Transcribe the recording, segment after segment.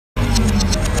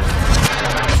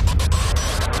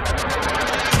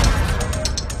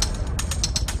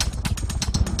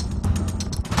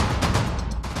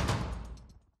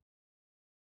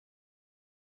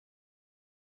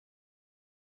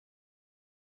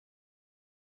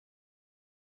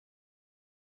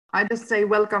I just say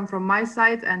welcome from my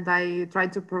side, and I try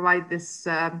to provide this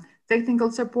technical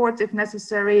support if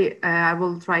necessary. I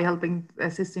will try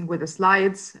assisting with the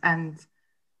slides, but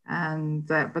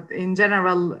in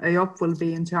general, Jop will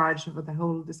be in charge of the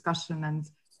whole discussion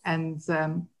and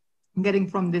getting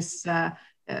from this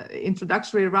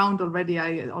introductory round already.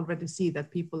 I already see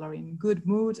that people are in good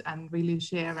mood and really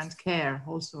share and care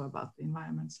also about the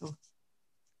environment. So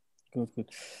good.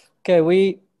 Okay,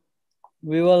 we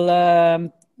will.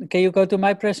 Can you go to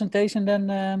my presentation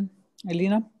then,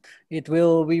 Elina? We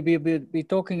will be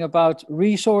talking about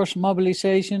resource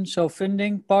mobilization, so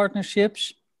funding,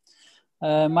 partnerships.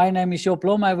 My name is Jop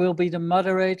Blom. I will be the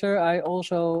moderator. I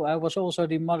was also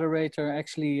the moderator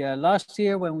actually last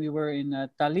year when we were in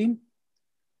Tallinn.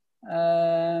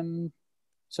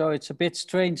 So it's a bit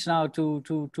strange now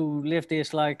to live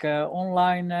this like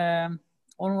online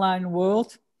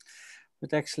world,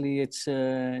 but actually it's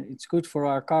good for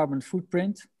our carbon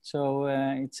footprint. So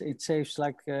it saves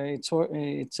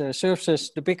it serves us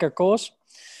the bigger cause.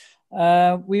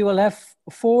 We will have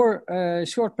 4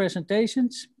 short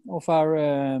presentations of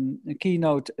our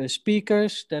keynote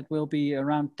speakers that will be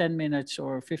around 10 minutes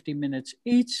or 15 minutes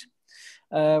each.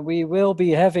 We will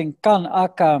be having Kan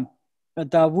Aka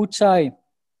Dawudzai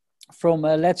from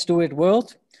Let's Do It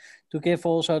World to give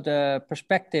also the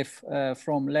perspective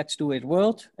from Let's Do It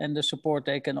World and the support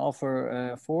they can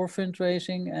offer for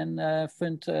fundraising and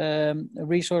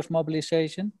resource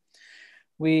mobilization.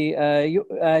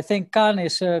 I think Khan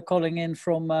is calling in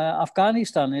from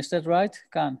Afghanistan. Is that right,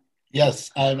 Khan?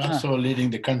 Yes, I'm also leading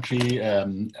the country,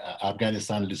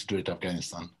 Afghanistan, Let's Do It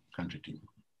Afghanistan country team.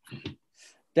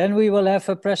 Then we will have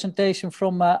a presentation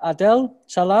from Adel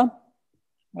Salah,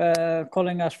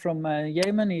 calling us from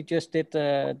Yemen. He just did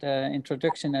the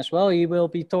introduction as well. He will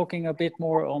be talking a bit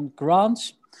more on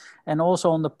grants and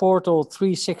also on the portal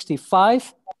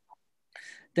 365.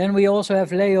 Then we also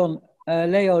have Leo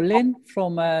Lin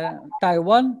from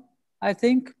Taiwan, I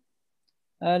think.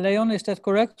 Leon, is that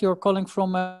correct? You're calling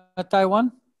from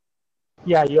Taiwan?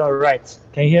 Yeah, you're right.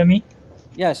 Can you hear me?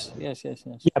 Yes. Yeah.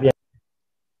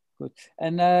 Good.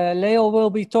 And Leo will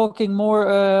be talking more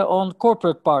on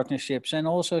corporate partnerships and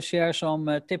also share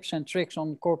some tips and tricks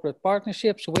on corporate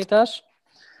partnerships with us.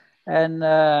 And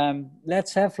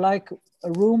let's have like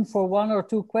a room for 1 or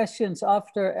 2 questions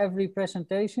after every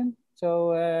presentation.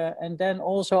 So, and then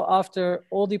also after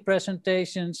all the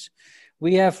presentations,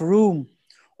 we have room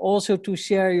also to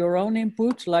share your own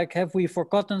input, like have we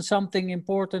forgotten something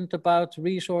important about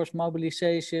resource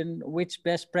mobilization? Which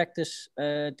best practice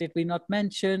did we not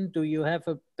mention? Do you have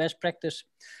a best practice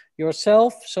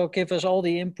yourself? So give us all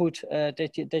the input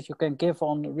that you can give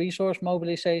on resource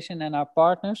mobilization and our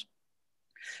partners.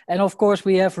 And of course,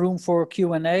 we have room for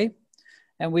Q&A.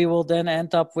 And we will then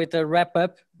end up with a wrap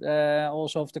up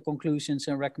also of the conclusions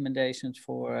and recommendations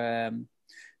for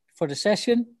the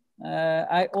session.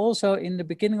 I also, in the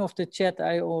beginning of the chat,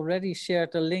 I already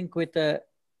shared a link with the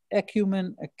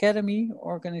Acumen Academy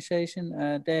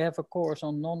organization. They have a course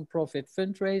on non-profit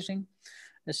fundraising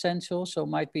essentials, so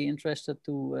might be interested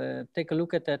to take a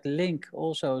look at that link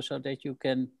also so that you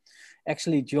can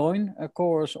actually join a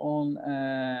course on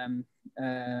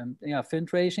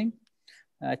fundraising.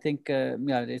 I think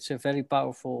it's a very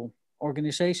powerful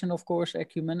organization, of course,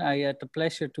 Acumen. I had the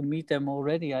pleasure to meet them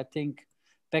already, I think,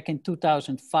 back in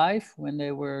 2005 when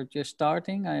they were just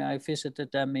starting. I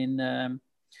visited them in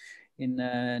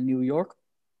New York.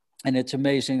 And it's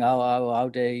amazing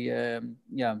how they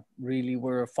really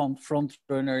were a front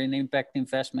runner in impact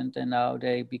investment and how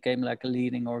they became like a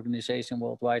leading organization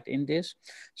worldwide in this.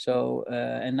 So,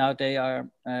 and now they are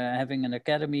having an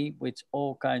academy with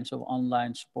all kinds of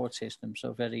online support systems.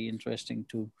 So very interesting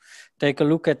to take a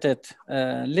look at that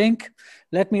link.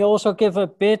 Let me also give a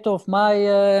bit of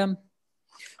my,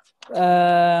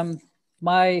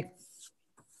 my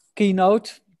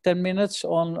keynote, 10 minutes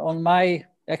on my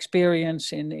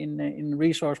experience in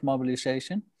resource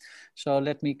mobilization. So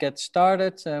let me get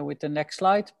started with the next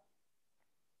slide.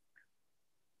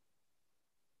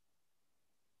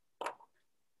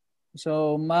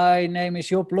 So my name is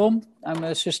Jop Blom. I'm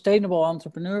a sustainable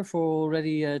entrepreneur for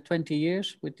already 20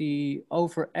 years with the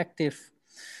overactive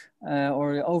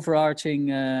or overarching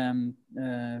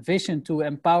vision to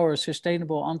empower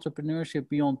sustainable entrepreneurship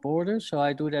beyond borders. So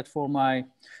I do that for my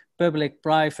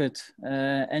public-private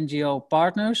NGO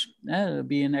partners,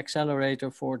 be an accelerator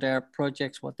for their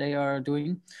projects, what they are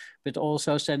doing, but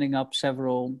also setting up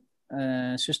several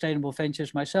sustainable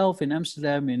ventures myself in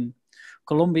Amsterdam, in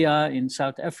Colombia, in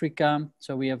South Africa.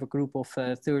 So we have a group of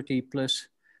 30 plus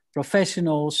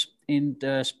professionals in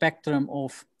the spectrum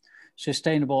of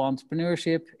sustainable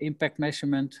entrepreneurship, impact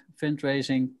measurement,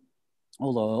 fundraising,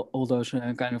 all those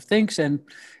kind of things. And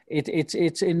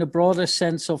it's in the broadest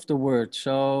sense of the word.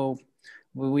 So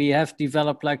we have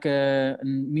developed like a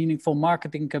meaningful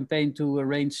marketing campaign to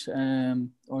arrange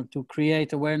or to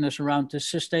create awareness around the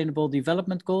Sustainable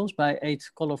Development Goals by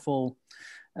 8 colorful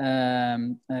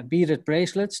beaded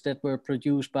bracelets that were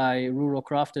produced by rural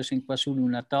crafters in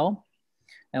KwaZulu-Natal.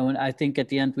 And I think at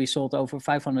the end we sold over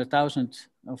 500,000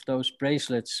 of those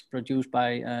bracelets produced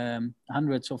by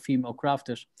hundreds of female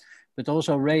crafters, but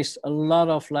also raised a lot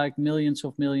of like millions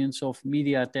of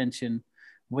media attention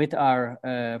with our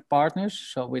partners.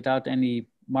 So without any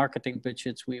marketing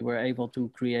budgets, we were able to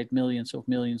create millions of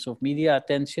media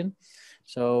attention.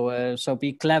 So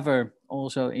be clever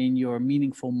also in your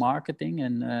meaningful marketing,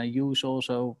 and use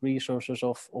also resources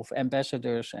of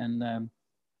ambassadors and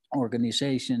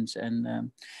organizations,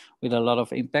 and with a lot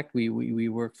of impact. We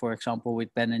work, for example,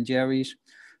 with Ben & Jerry's,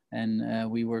 and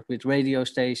we work with radio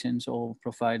stations, all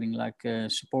providing like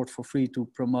support for free to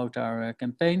promote our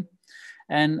campaign.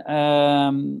 And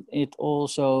it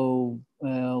also,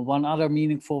 one other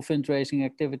meaningful fundraising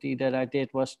activity that I did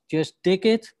was Just Dig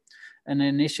It, an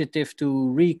initiative to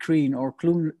re-green or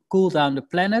cool down the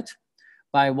planet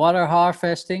by water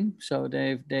harvesting. So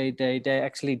they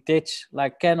actually ditch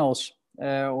like canals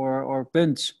or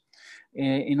bunds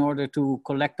in order to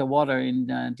collect the water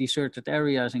in deserted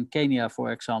areas in Kenya,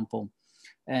 for example.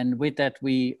 And with that,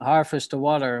 we harvest the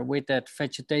water, with that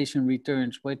vegetation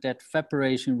returns, with that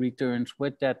evaporation returns,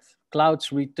 with that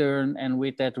clouds return, and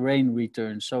with that rain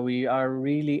returns. So we are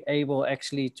really able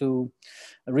actually to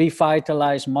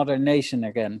revitalize Mother Nature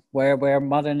again, where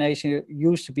Mother Nature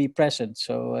used to be present.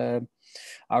 So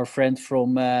our friend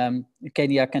from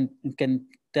Kenya can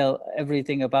tell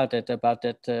everything about it,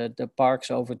 the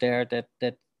parks over there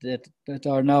that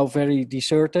are now very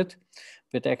deserted,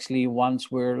 but actually once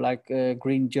were like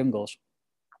green jungles.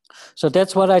 So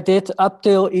that's what I did up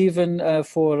till even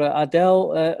for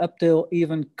Adele, up till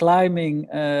even climbing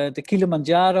the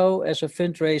Kilimanjaro as a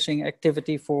fundraising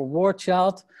activity for War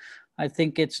Child. I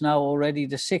think it's now already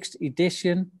the 6th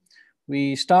edition.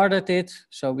 We started it,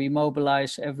 so we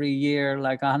mobilize every year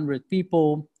like 100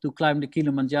 people to climb the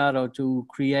Kilimanjaro to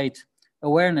create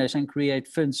awareness and create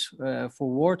funds for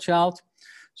War Child.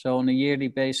 So on a yearly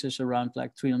basis, around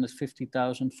like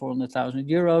 350,000, 400,000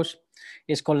 euros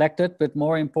is collected. But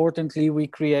more importantly, we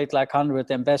create like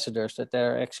 100 ambassadors that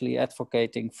they're actually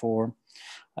advocating for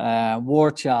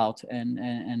War Child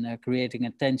and creating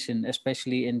attention,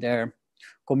 especially in their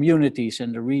communities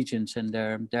and the regions and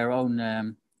their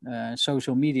own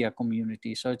social media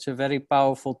community. So it's a very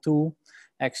powerful tool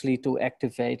actually to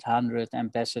activate 100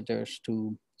 ambassadors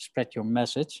to spread your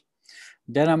message.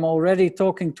 Then I'm already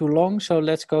talking too long, so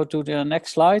let's go to the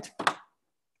next slide.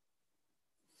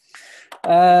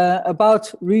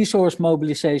 About resource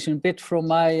mobilization, a bit from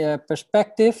my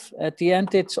perspective. At the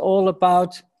end, it's all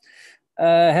about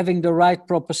having the right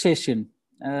proposition.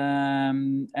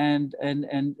 And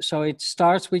so it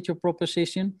starts with your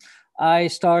proposition. I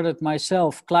started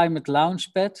myself Climate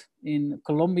Launchpad in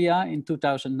Colombia in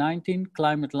 2019.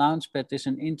 Climate Launchpad is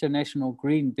an international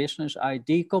green business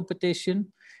ID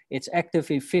competition. It's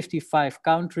active in 55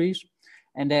 countries,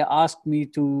 and they asked me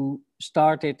to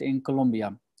start it in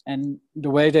Colombia. And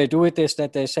the way they do it is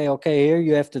that they say, okay, here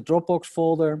you have the Dropbox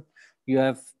folder, you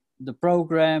have the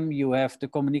program, you have the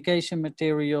communication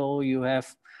material, you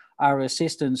have our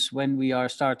assistance when we are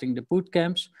starting the boot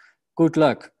camps. Good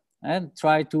luck. And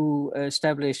try to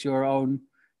establish your own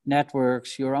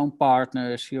networks, your own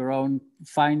partners, your own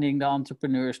finding the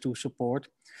entrepreneurs to support.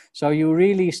 So you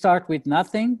really start with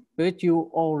nothing, but you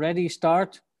already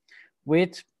start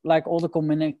with like all the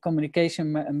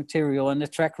communication material and the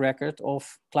track record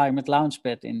of Climate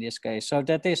Launchpad in this case. So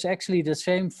that is actually the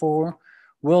same for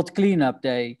World Cleanup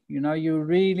Day. You know, you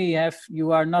really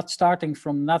you are not starting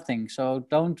from nothing. So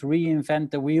don't reinvent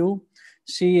the wheel.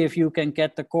 See if you can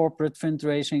get the corporate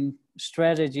fundraising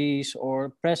strategies or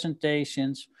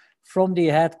presentations from the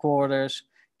headquarters,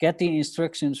 get the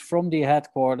instructions from the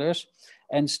headquarters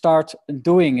and start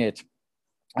doing it.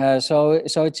 So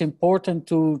it's important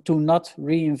to not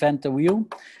reinvent the wheel.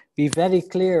 Be very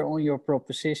clear on your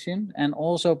proposition and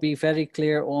also be very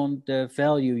clear on the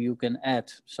value you can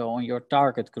add. So on your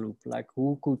target group, like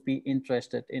who could be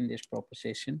interested in this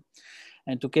proposition.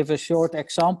 And to give a short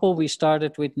example, we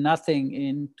started with nothing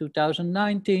in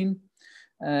 2019.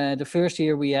 The first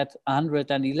year we had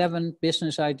 111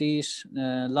 business IDs.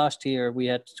 Last year we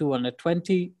had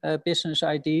 220 business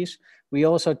IDs. We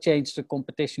also changed the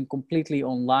competition completely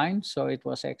online. So it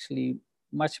was actually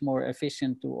much more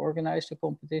efficient to organize the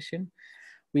competition.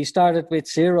 We started with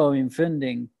 0 in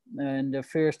funding. In the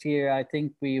first year, I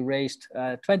think we raised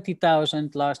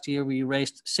 20,000. Last year, we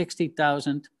raised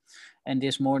 60,000. And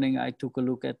this morning, I took a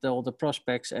look at all the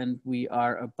prospects, and we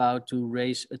are about to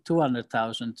raise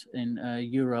 200,000 in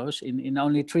euros in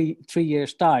only three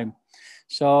years' time.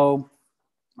 So,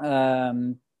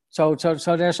 so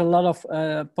there's a lot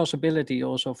of possibility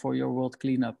also for your World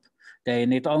Cleanup Day.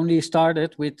 And it only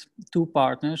started with 2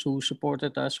 partners who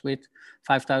supported us with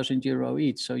 5,000 euro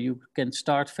each. So you can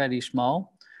start very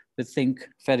small, but think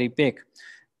very big.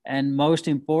 And most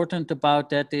important about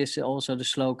that is also the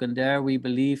slogan there: we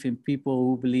believe in people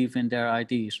who believe in their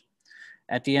ideas.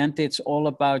 At the end, it's all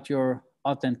about your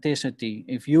authenticity.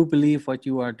 If you believe what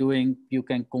you are doing, you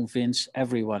can convince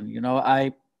everyone. You know,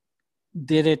 I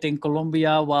did it in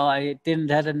Colombia while I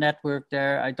didn't have a network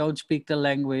there. I don't speak the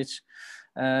language.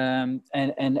 And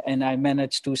I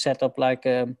managed to set up like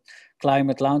a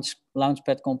climate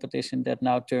launchpad competition that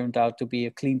now turned out to be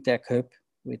a clean tech hub,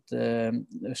 with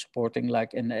supporting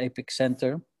like an epic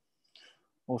center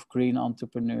of green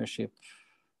entrepreneurship.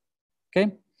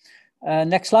 Okay,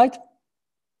 next slide.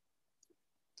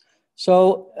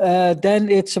 So then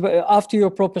it's about, after your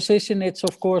proposition, it's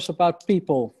of course about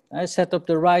people. Set up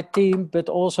the right team, but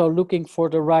also looking for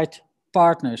the right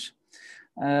partners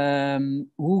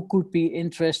who could be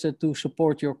interested to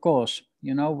support your cause.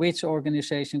 You know, which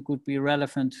organization could be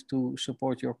relevant to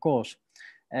support your cause.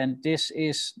 And this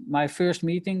is my first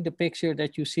meeting. The picture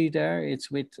that you see there, it's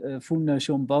with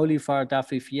Fundación Bolívar da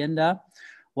Vivienda,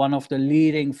 one of the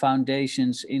leading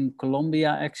foundations in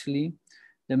Colombia, actually.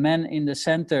 The man in the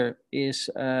center is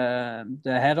the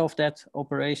head of that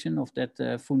operation, of that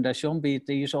Fundación,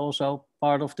 but he is also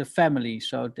part of the family.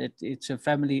 So that it's a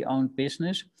family-owned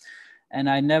business. And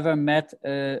I never met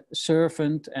a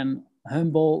servant and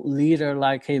humble leader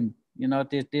like him. You know,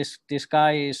 this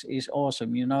guy is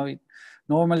awesome. You know,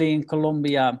 normally in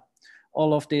Colombia,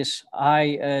 all of these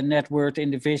high net worth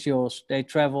individuals, they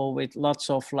travel with lots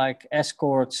of like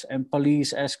escorts and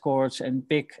police escorts and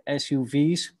big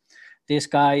SUVs. This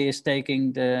guy is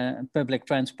taking the public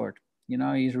transport. You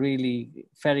know, he's really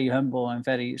very humble and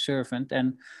very servant.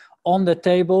 And on the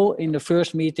table in the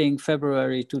first meeting,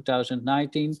 February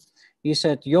 2019, he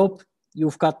said, "Jop,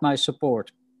 you've got my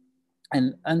support."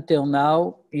 And until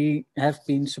now, he have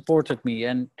been supported me.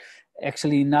 And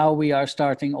actually now we are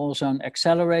starting also an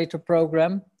accelerator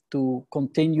program to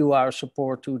continue our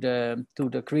support to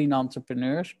the green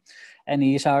entrepreneurs. And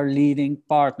he is our leading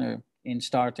partner in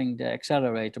starting the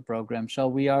accelerator program. So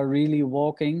we are really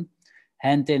walking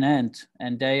hand in hand,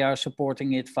 and they are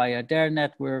supporting it via their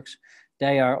networks.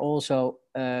 They are also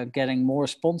getting more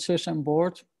sponsors on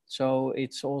board. So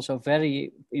it's also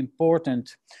very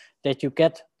important that you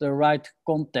get the right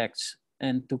contacts.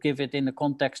 And to give it in the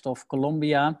context of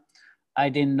Colombia, I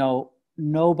didn't know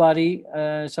nobody,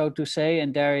 so to say,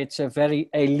 and there it's a very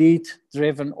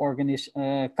elite-driven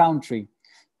country.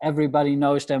 Everybody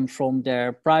knows them from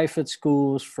their private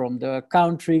schools, from the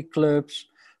country clubs,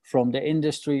 from the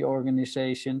industry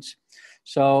organizations.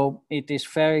 So it is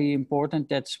very important.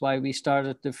 That's why we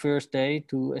started the first day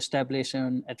to establish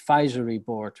an advisory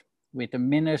board with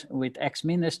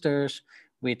ex-ministers,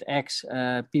 with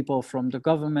ex-people from the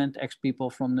government, ex-people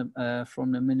from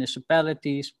the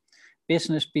municipalities,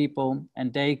 business people,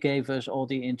 and they gave us all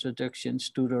the introductions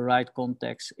to the right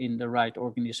contacts in the right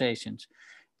organizations.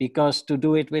 Because to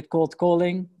do it with cold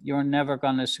calling, you're never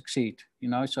gonna succeed, you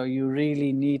know. So you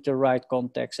really need the right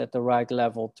contacts at the right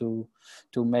level to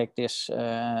make this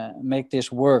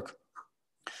work.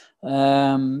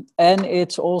 And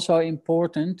it's also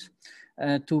important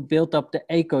to build up the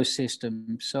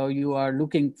ecosystem. So you are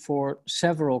looking for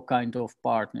several kinds of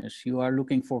partners. You are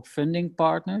looking for funding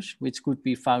partners, which could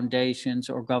be foundations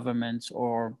or governments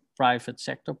or private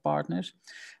sector partners.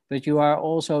 But you are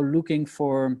also looking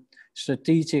for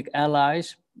strategic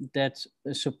allies that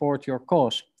support your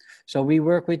cause. So we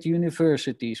work with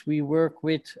universities, we work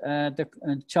with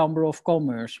the Chamber of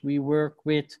Commerce, we work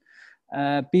with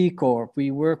B Corp,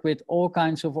 we work with all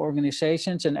kinds of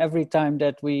organizations, and every time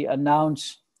that we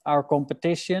announce our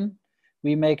competition,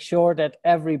 we make sure that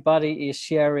everybody is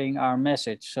sharing our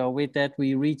message. So with that,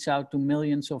 we reach out to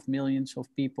millions of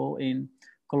people in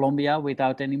Colombia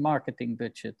without any marketing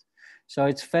budget. So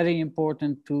it's very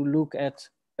important to look at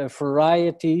a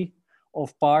variety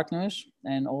of partners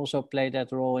and also play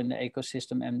that role in the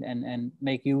ecosystem and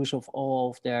make use of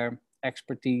all of their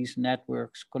expertise,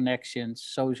 networks, connections,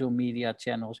 social media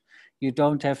channels. You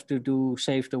don't have to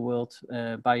save the world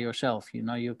by yourself. You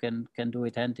know, you can do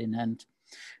it hand in hand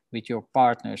with your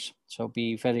partners. So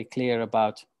be very clear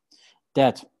about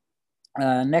that.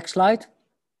 Next slide.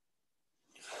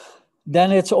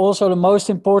 Then it's also the most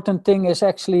important thing is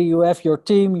actually you have your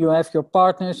team, you have your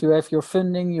partners, you have your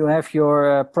funding, you have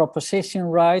your proposition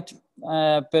right.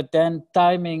 But then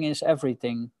timing is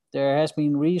everything. There has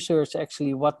been research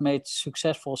actually what made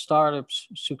successful startups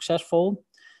successful.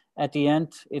 At the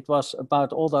end, it was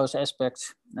about all those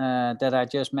aspects that I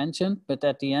just mentioned. But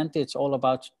at the end, it's all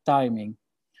about timing.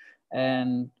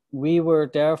 And we were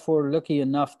therefore lucky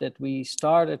enough that we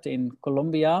started in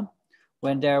Colombia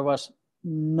when there was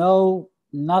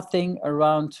nothing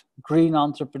around green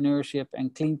entrepreneurship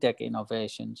and clean tech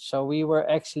innovation. So we were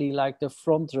actually like the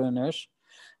front runners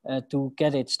to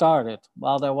get it started.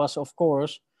 While there was, of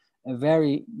course, a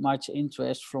very much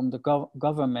interest from the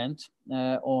government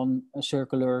on a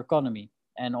circular economy.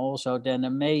 And also then a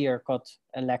mayor got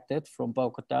elected from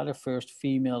Bogota, the first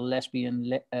female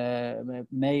lesbian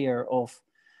mayor of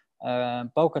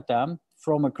Bogota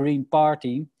from a Green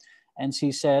Party. And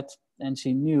she said, and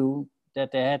she knew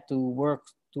that they had to work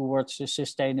towards the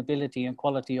sustainability and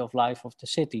quality of life of the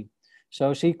city.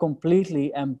 So she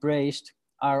completely embraced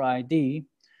our idea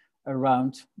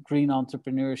around green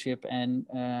entrepreneurship and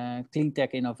clean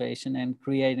tech innovation and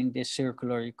creating this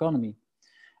circular economy.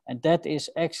 And that is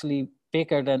actually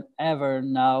bigger than ever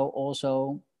now,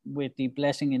 also with the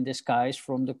blessing in disguise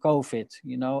from the COVID.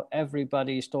 You know,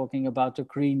 everybody is talking about the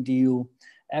Green Deal.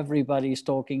 Everybody is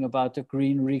talking about the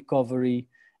green recovery.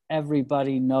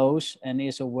 Everybody knows and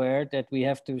is aware that we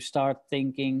have to start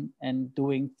thinking and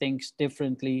doing things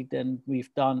differently than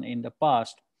we've done in the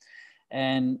past.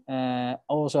 And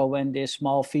also when this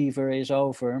small fever is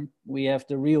over, we have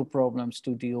the real problems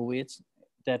to deal with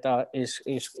that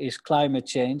is climate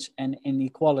change and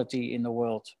inequality in the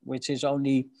world, which is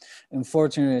only,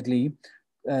 unfortunately,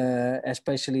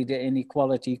 especially the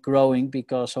inequality growing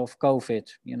because of COVID,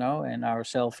 you know, and our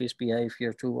selfish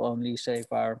behavior to only save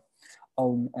our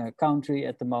own country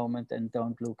at the moment and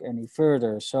don't look any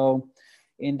further. So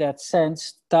in that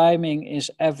sense, timing is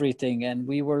everything. And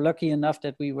we were lucky enough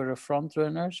that we were a front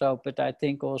runner. So, but I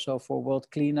think also for World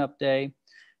Cleanup Day,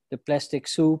 the plastic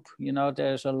soup, you know,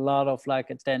 there's a lot of like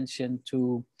attention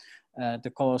to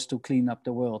the cause to clean up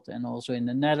the world. And also in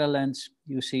the Netherlands,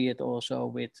 you see it also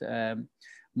with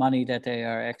money that they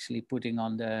are actually putting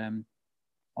on the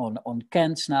on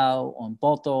cans now, on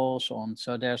bottles,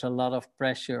 so there's a lot of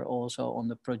pressure also on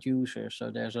the producers. So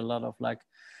there's a lot of like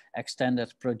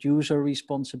extended producer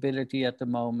responsibility at the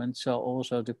moment. So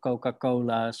also the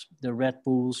Coca-Colas, the Red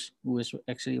Bulls, who is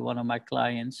actually one of my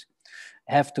clients,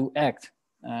 have to act.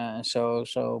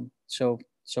 So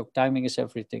timing is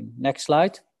everything. Next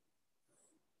slide.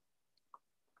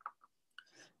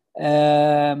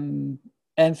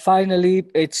 And finally,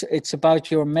 it's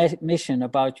about your mission,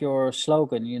 about your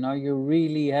slogan. You know, you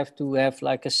really have to have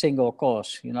like a single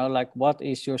cause. You know, like what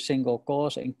is your single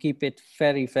cause, and keep it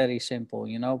very, very simple.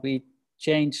 You know, we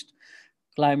changed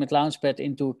Climate Launchpad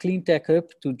into a clean tech hub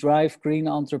to drive green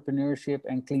entrepreneurship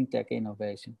and clean tech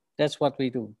innovation. That's what we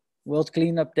do. World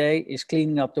Cleanup Day is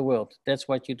cleaning up the world. That's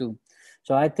what you do.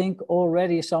 So I think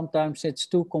already sometimes it's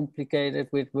too complicated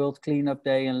with World Cleanup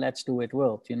Day and let's do it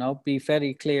world, you know, be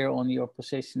very clear on your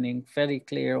positioning, very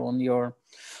clear on your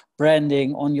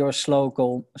branding, on your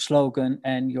slogan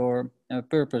and your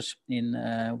purpose in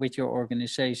with your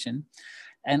organization,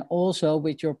 and also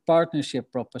with your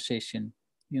partnership proposition.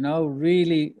 You know,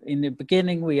 really in the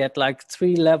beginning, we had like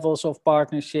 3 levels of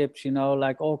partnerships, you know,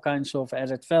 like all kinds of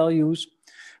added values.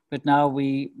 But now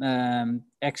we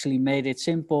actually made it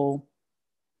simple.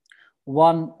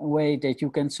 One way that you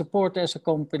can support as a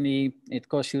company, it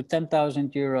costs you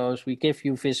 10,000 euros. We give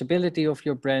you visibility of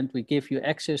your brand. We give you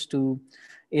access to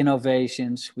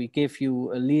innovations. We give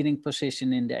you a leading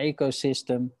position in the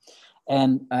ecosystem.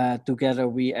 And together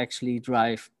we actually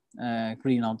drive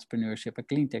green entrepreneurship and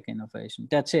clean tech innovation.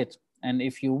 That's it. And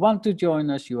if you want to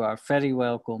join us, you are very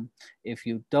welcome. If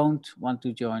you don't want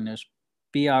to join us,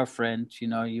 be our friend. You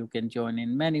know, you can join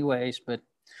in many ways, but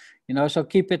you know, so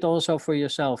keep it also for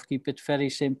yourself. Keep it very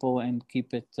simple and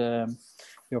keep it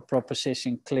your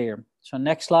proposition clear. So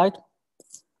next slide.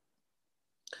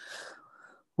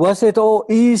 Was it all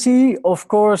easy? Of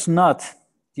course not.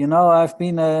 You know, I've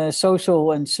been a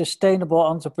social and sustainable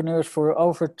entrepreneur for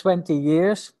over 20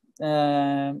 years.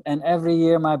 And every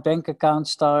year my bank account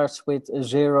starts with a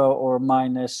 0 or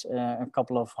minus a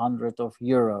couple of hundred of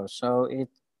euros. So it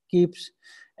keeps,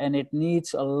 and it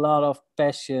needs a lot of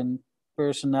passion,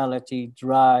 personality,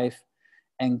 drive,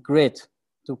 and grit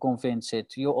to convince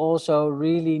it. You also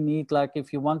really need, like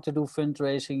if you want to do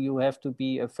fundraising, you have to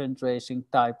be a fundraising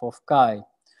type of guy.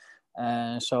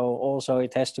 So also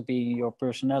it has to be your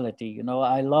personality. You know,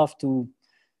 I love to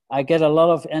I get a lot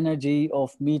of energy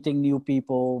of meeting new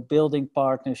people, building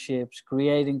partnerships,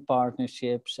 creating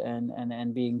partnerships,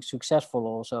 and being successful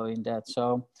also in that.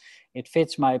 So it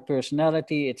fits my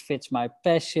personality, it fits my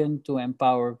passion to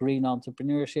empower green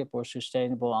entrepreneurship or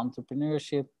sustainable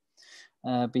entrepreneurship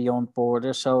beyond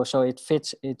borders. So it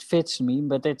fits me,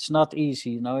 but it's not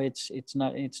easy. You know, it's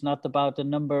not about the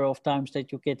number of times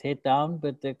that you get hit down,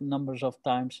 but the numbers of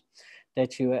times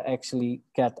that you actually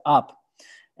get up.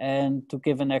 And to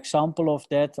give an example of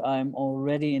that, I'm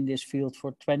already in this field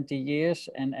for 20 years.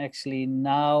 And actually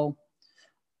now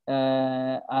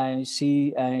I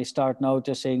start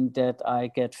noticing that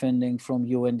I get funding from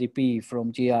UNDP,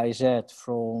 from GIZ,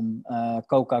 from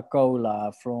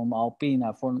Coca-Cola, from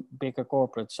Alpina, from bigger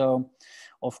corporates. So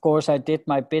of course I did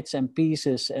my bits and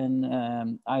pieces,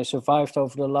 and I survived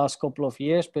over the last couple of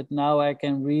years, but now I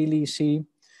can really see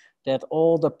that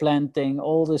all the planting,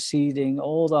 all the seeding,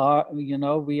 all the,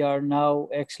 we are now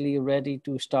actually ready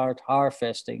to start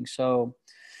harvesting. So,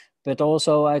 but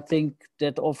also I think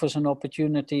that offers an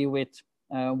opportunity with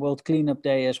World Cleanup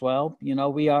Day as well. You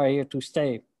know, we are here to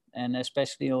stay. And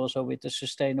especially also with the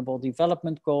Sustainable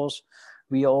Development Goals,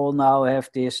 we all now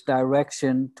have this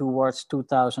direction towards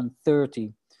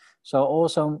 2030. So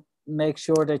also make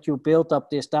sure that you build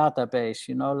up this database,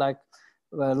 like,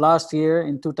 last year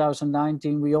in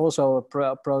 2019, we also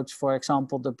approached, for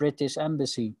example, the British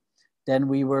Embassy. Then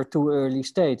we were too early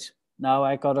stage. Now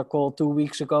I got a call 2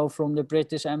 weeks ago from the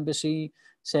British Embassy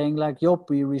saying like, Jop,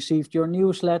 we received your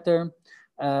newsletter.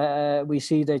 We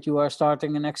see that you are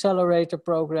starting an accelerator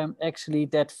program. Actually,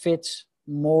 that fits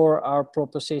more our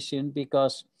proposition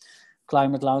because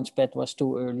Climate Launchpad was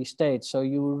too early stage. So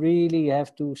you really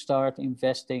have to start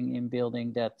investing in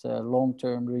building that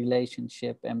long-term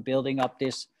relationship and building up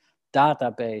this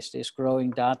database, this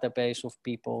growing database of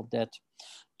people that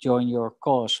join your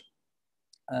cause.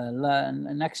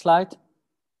 Next slide.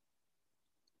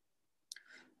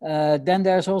 Then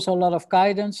there's also a lot of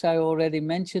guidance. I already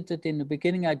mentioned it in the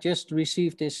beginning. I just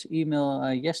received this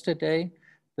email yesterday.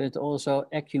 But also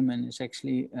Acumen is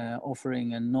actually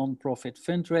offering a non-profit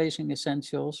fundraising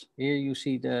essentials. Here you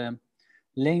see the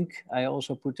link. I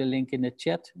also put the link in the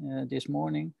chat this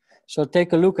morning. So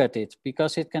take a look at it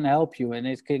because it can help you and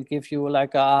it can give you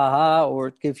like a aha, or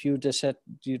it gives you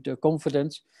the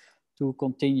confidence to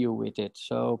continue with it.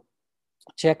 So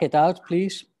check it out,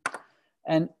 please.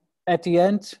 And at the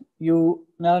end,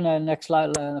 next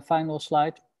slide, final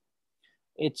slide.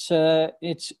 It's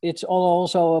all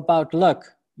also about luck.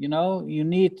 You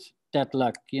need that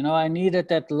luck. I needed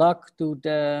that luck to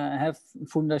have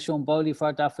Fundación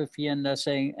Bolívar da Vivienda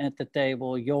saying at the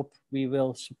table, Jop, we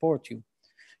will support you.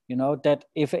 That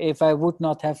if I would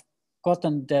not have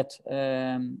gotten that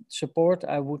support,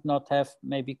 I would not have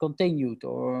maybe continued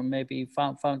or maybe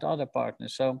found other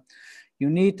partners. So you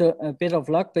need a bit of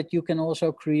luck, but you can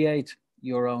also create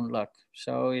your own luck.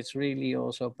 So it's really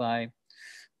also by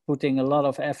putting a lot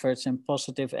of efforts and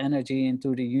positive energy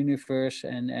into the universe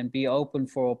and be open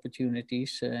for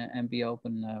opportunities and be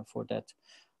open for that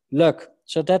luck.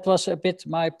 So that was a bit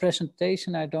my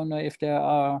presentation. I don't know if there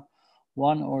are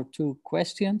 1 or 2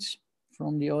 questions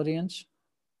from the audience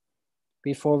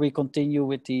before we continue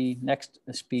with the next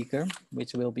speaker,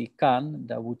 which will be Kaan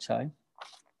Dawudzai.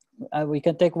 We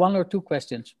can take 1 or 2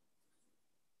 questions.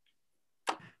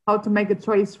 How to make a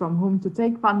choice from whom to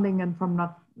take funding and from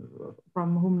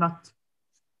whom not.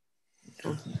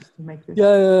 To make this.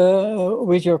 Yeah,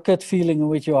 with your gut feeling and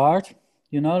with your heart.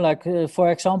 Like for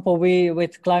example,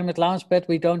 with Climate Launchpad,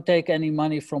 we don't take any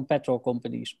money from petrol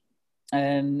companies.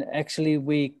 And actually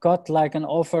we got like an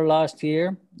offer last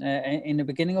year in the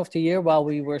beginning of the year while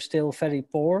we were still very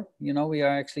poor. We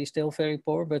are actually still very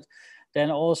poor, but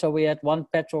then also we had one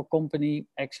petrol company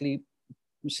actually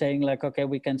saying like, okay,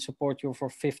 we can support you for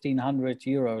 1,500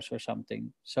 euros or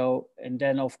something. So, and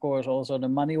then of course also the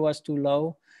money was too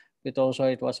low, but also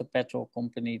it was a petrol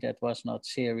company that was not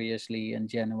seriously and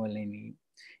genuinely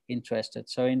interested.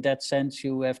 So in that sense,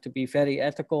 you have to be very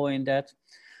ethical in that.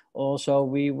 Also,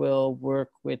 we will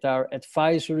work with our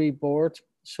advisory board.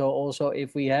 So also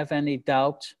if we have any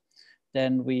doubts,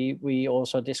 then we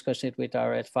also discuss it with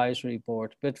our advisory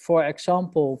board. But for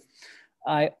example,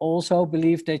 I also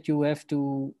believe that you have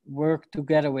to work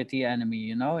together with the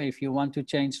enemy. If you want to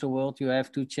change the world, you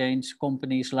have to change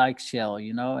companies like Shell,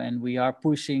 and we are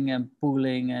pushing and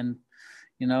pulling and,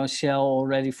 Shell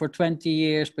already for 20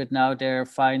 years, but now they're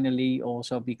finally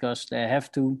also because they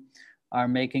have to are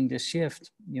making the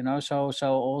shift, so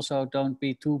also don't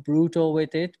be too brutal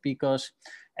with it because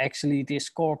actually these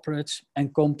corporates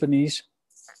and companies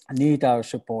need our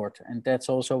support. And that's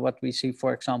also what we see,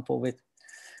 for example, with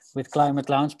with Climate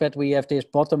Launchpad, we have this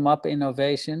bottom-up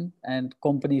innovation, and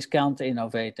companies can't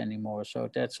innovate anymore. So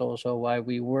that's also why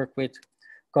we work with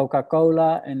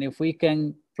Coca-Cola. And if we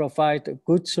can provide a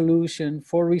good solution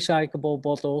for recyclable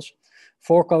bottles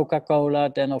for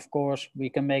Coca-Cola, then of course we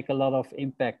can make a lot of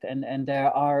impact. And there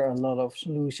are a lot of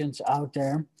solutions out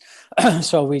there.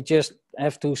 So we just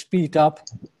have to speed up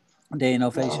the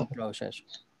innovation process.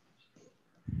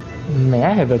 May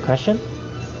I have a question?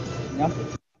 Yeah.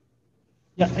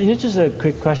 Yeah, it's just a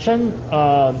quick question.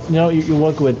 You know, you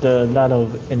work with a lot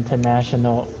of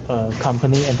international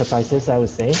company enterprises, I would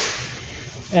say.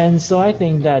 And so I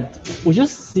think that would you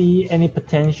see any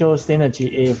potential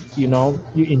synergy if, you know,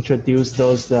 you introduce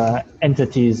those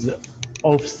entities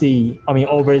overseas,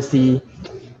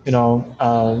 you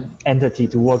know, entity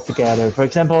to work together? For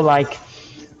example, like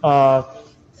the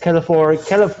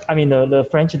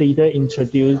French leader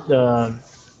introduced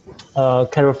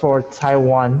Carrefour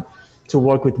Taiwan to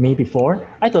work with me before.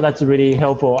 I thought that's really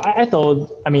helpful. I thought,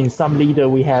 some leader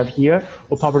we have here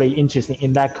will probably interested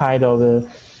in that kind of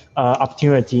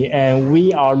opportunity, and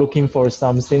we are looking for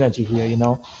some synergy here. You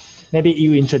know, maybe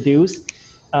you introduce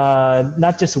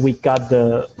not just we got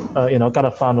the got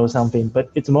a fund or something, but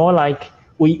it's more like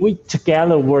we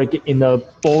together work in the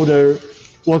border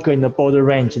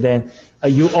range. Then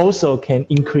you also can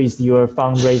increase your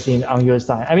fundraising on your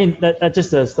side. I mean, that's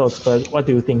just a thought, but what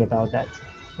do you think about that?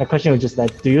 My question was just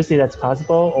that, do you see that's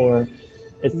possible, or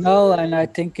it's... No, and I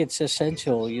think it's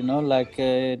essential, you know, like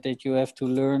that you have to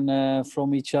learn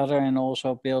from each other and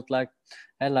also build like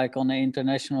on an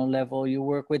international level. You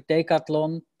work with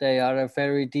Decathlon. They are a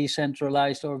very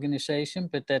decentralized organization,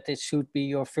 but that it should be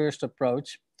your first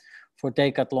approach for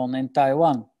Decathlon in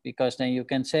Taiwan, because then you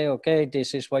can say, okay,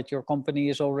 this is what your company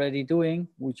is already doing.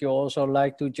 Would you also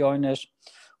like to join us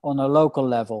on a local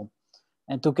level?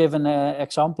 And to give an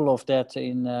example of that,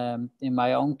 in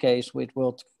my own case with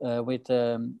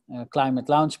Climate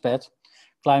Launchpad,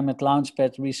 Climate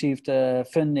Launchpad received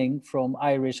funding from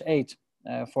Irish Aid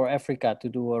for Africa to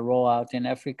do a rollout in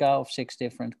Africa of 6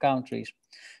 different countries.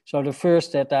 So the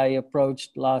first that I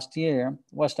approached last year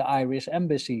was the Irish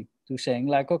Embassy, to saying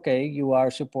like, okay, you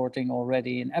are supporting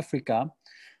already in Africa.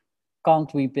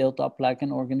 Can't we build up like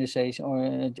an organization or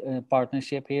a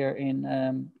partnership here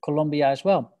in Colombia as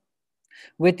well?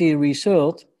 With the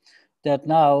result that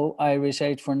now Irish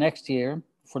Aid for this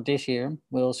year,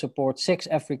 will support 6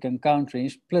 African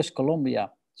countries plus Colombia.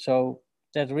 So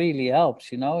that really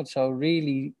helps, you know. So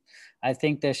really, I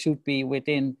think there should be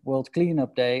within World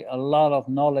Cleanup Day a lot of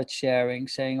knowledge sharing,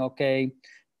 saying, okay,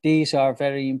 these are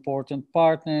very important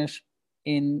partners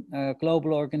in a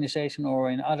global organization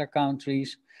or in other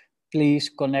countries. Please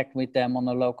connect with them on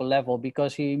a local level,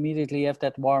 because you immediately have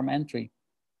that warm entry.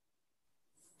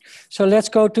 So let's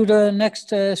go to the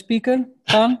next speaker,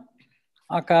 Khan.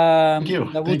 Thank you.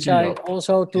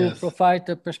 Also to provide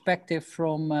the perspective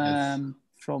from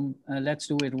Let's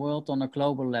Do It World on a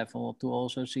global level, to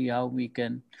also see how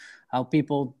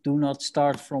people do not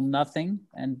start from nothing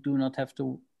and do not have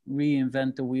to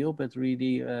reinvent the wheel, but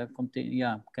really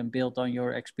can build on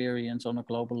your experience on a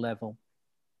global level.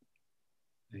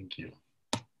 Thank you.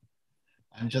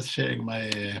 I'm just sharing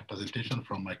my presentation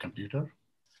from my computer.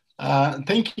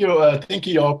 Thank you,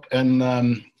 Jop. And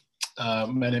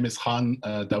my name is Khan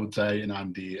Daudzai, and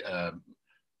I'm the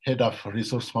head of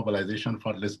Resource Mobilization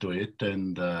for Let's Do It.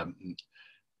 And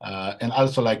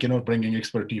also, like, you know, bringing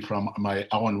expertise from my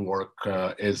own work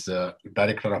as a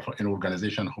director of an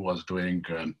organization who was doing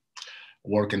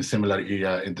work in similar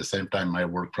area. At the same time, I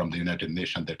work from the United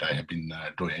Nations that I have been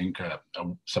doing,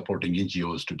 supporting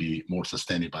NGOs to be more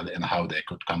sustainable and how they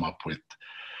could come up with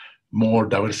more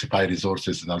diversified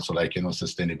resources, and also, like, you know,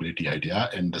 sustainability idea.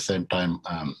 And at the same time,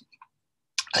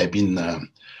 I've been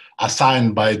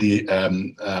assigned by the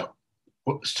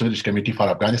Swedish Committee for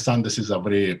Afghanistan. This is a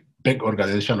very big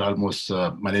organization, almost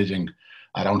managing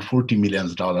around $40 million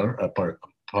per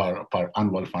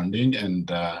annual funding,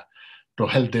 and to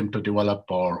help them to develop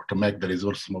or to make the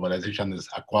resource mobilization is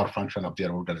a core function of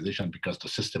their organization, because to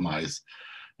systemize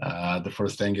the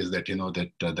first thing is that, you know, that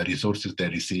the resources they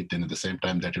received, and at the same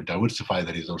time that you diversify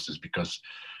the resources, because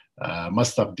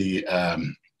most of the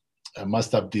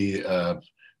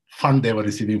fund they were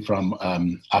receiving from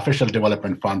official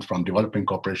development funds from developing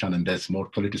cooperation, and that's more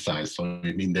politicized. So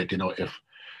I mean that, you know,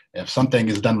 if something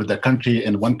is done with the country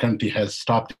and one country has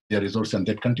stopped their resource in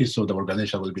that country, so the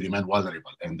organization will be remain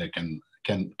vulnerable and they can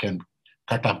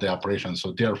cut off the operation.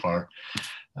 So therefore,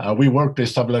 we work to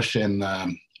establish and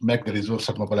make the resource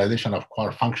mobilization of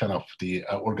core function of the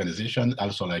organization.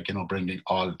 Also, like, you know, bringing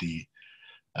all the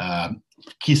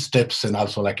key steps and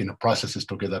also like processes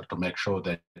together to make sure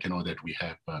that that we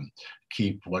have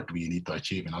keep what we need to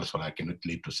achieve and also like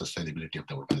lead to sustainability of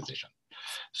the organization.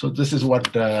 So this is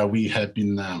what we have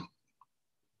been.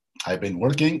 I've been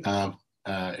working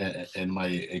in my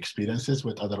experiences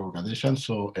with other organizations.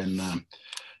 So in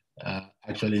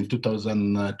actually in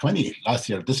 2020, last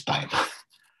year this time,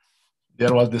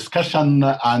 there was discussion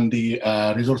on the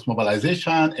resource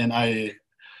mobilization, and I.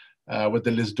 With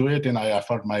the Let's Do It, and I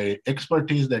offered my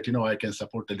expertise that I can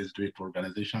support the Let's Do It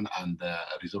organization and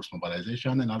resource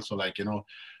mobilization, and also like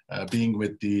being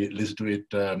with the Let's Do It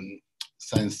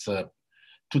since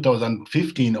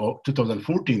 2015 or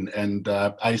 2014, and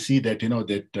I see that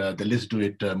that the Let's Do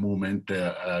It movement,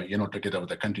 together with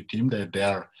the country team, that they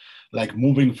are like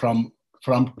moving from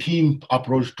team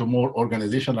approach to more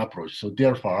organizational approach. So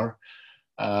therefore,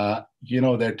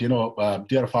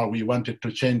 therefore we wanted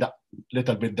to change a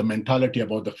little bit the mentality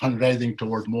about the fundraising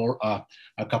toward more a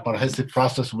comprehensive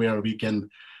process where we can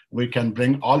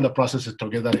bring all the processes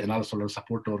together and also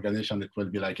support the organization. It will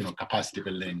be like capacity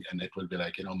building, and it will be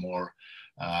like more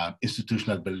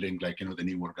institutional building, like the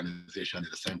new organization.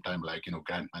 At the same time, like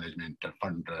grant management,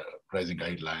 fundraising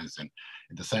guidelines, and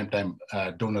at the same time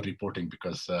donor reporting,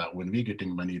 because when we're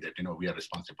getting money, that we are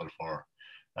responsible for.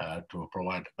 To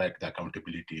provide back the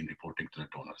accountability in reporting to the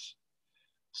donors.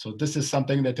 So this is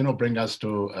something that bring us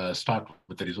to start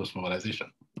with the resource mobilization.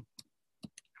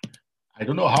 I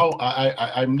don't know how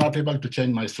I'm not able to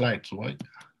change my slides. Why?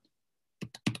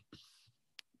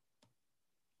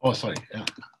 Oh, sorry. Yeah,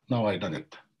 now I done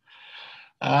it.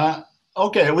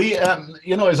 Okay, we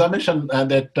as I mentioned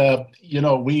that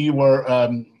we were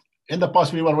in the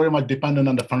past we were very much dependent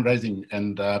on the fundraising,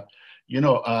 and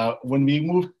when we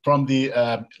moved from the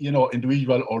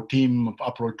individual or team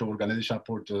approach to organization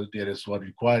approach, there is what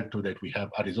required to that we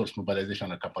have a resource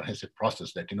mobilization, a comprehensive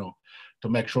process that to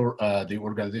make sure the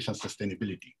organization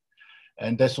sustainability,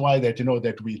 and that's why that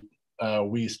that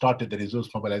we started the resource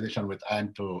mobilization with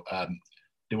aim to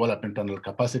develop internal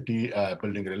capacity,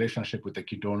 building relationship with the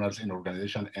key donors in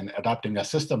organization, and adopting a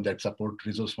system that supports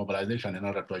resource mobilization in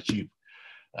order to achieve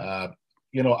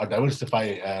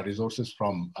diversify resources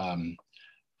from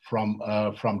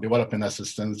development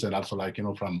assistance, and also like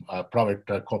from private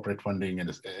corporate funding, and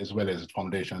as well as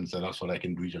foundations, and also like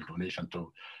individual donation to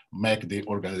make the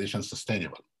organization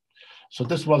sustainable. So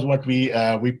this was what we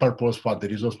proposed for the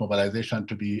resource mobilization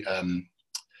to be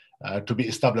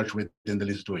established within the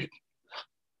Let's Do It.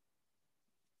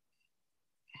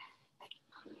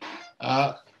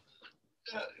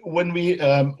 When we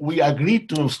agreed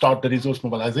to start the resource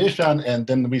mobilization, and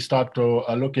then we start to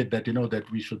look at that,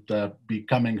 that we should be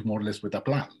coming more or less with a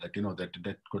plan that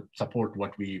that could support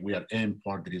what we are aimed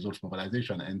for the resource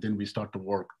mobilization, and then we start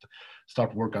work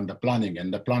on the planning,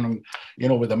 and the planning,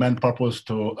 with the main purpose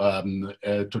to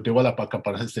develop a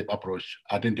comprehensive approach,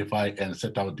 identify and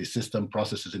set out the system,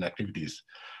 processes, and activities.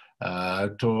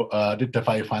 To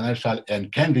identify financial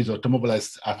and can resource, to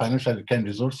mobilize financial and can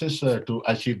resources to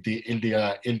achieve the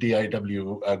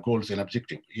LDIW goals and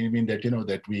objectives. You mean that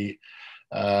that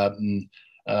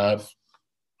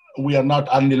we are not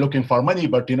only looking for money,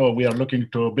 but we are looking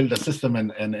to build a system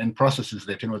and processes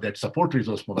that that support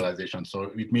resource mobilization.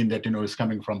 So it means that it's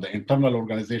coming from the internal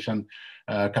organization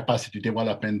capacity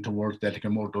development towards that like a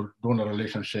more donor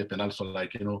relationship, and also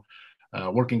like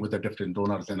working with the different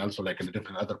donors, and also like in the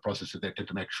different other processes that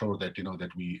to make sure that that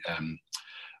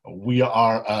we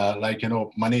are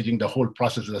managing the whole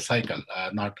process of the cycle,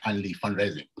 not only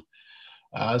fundraising.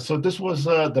 So this was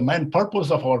the main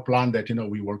purpose of our plan, that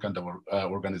we work on the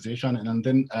organization, and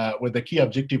then with the key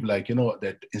objective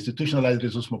that institutionalized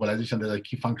resource mobilization is a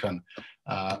key function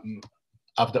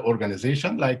of the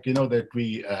organization, that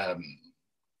we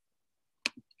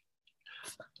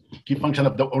key function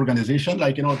of the organization,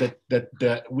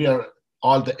 that we are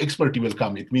all the expertise will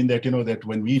come. It means that that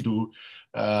when we do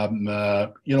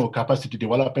capacity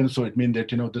development, so it means that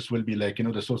this will be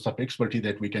the source of expertise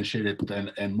that we can share it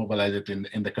and mobilize it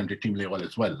in the country team level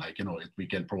as well. We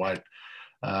can provide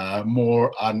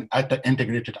more at the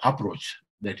integrated approach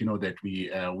that that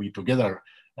we together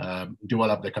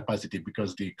develop the capacity,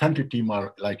 because the country team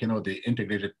are the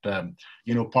integrated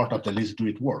part of the Let's Do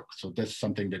It work. So that's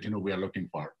something that we are looking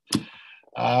for.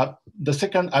 The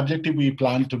second objective, we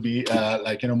plan to be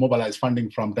mobilize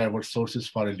funding from diverse sources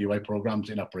for LDY programs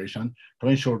in operation to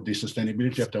ensure the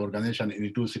sustainability of the organization and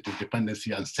reduce its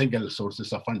dependency on single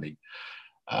sources of funding.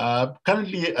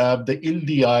 Currently, the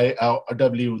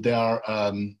LDIW, they are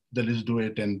the Let's Do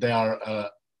It, and they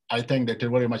are I think that they're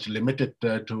very much limited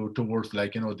towards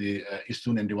the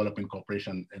Estonian Development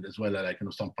Corporation, and as well as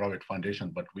some private foundation.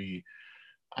 But we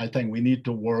I think we need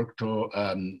to work to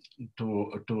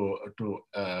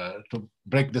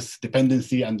break this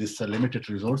dependency and this limited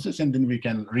resources, and then we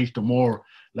can reach to more,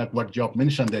 like what Jop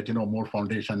mentioned, that more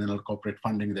foundation and corporate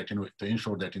funding, that to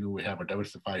ensure that we have a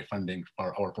diversified funding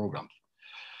for our programs.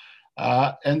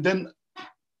 And then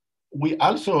we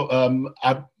also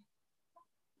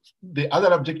the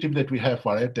other objective that we have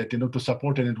for it, that to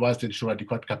support and advise to ensure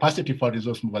adequate capacity for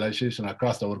resource mobilization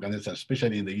across the organization,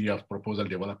 especially in the area of proposal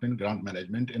development, grant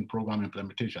management, and program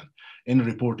implementation, in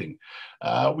reporting.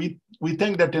 We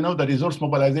think that the resource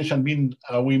mobilization we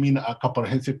mean a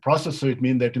comprehensive process. So it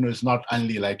means that it's not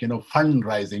only like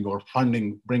fundraising or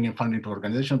bringing funding to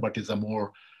organization, but it's a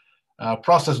more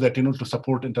process that to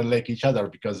support interlink each other.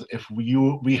 Because if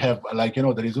we have like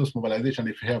the resource mobilization,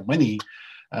 if you have money,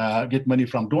 get money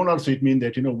from donors, so it means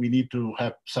that we need to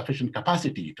have sufficient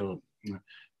capacity to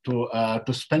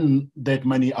spend that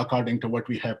money according to what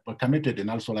we have committed, and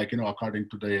also like according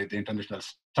to the international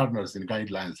standards and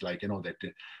guidelines, like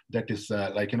that is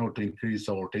like to increase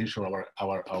or to ensure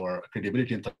our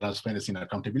credibility and transparency and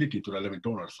accountability to relevant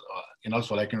donors, and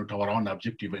also like to our own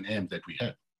objective and aims that we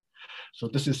have. So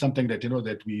this is something that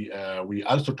that we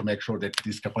also to make sure that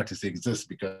this capacity exists,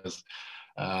 because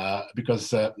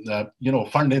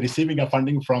receiving a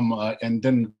funding from and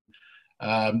then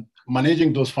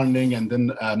managing those funding, and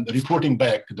then reporting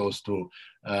back those to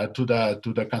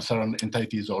the concerned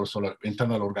entities, or also like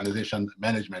internal organization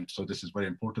management. So this is very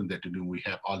important that we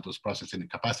have all those processes and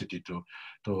capacity to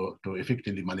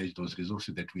effectively manage those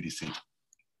resources that we receive.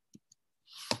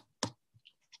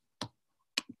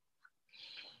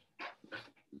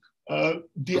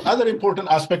 The other important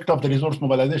aspect of the resource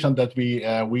mobilization that we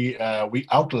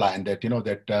outlined, that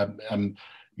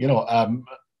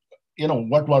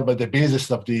what were the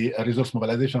basis of the resource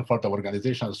mobilization for the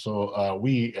organization. So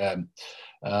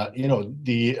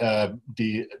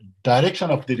the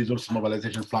direction of the resource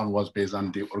mobilization plan was based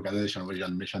on the organization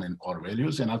vision, mission, and core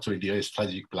values, and also the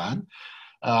strategic plan.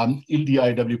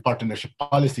 LDIW partnership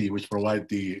policy, which provides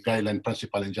the guideline,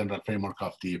 principle, and general framework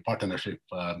of the partnership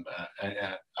of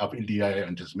LDI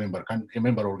and its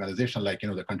member organization, like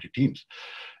the country teams.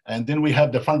 And then we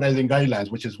have the fundraising guidelines,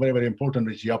 which is very, very important,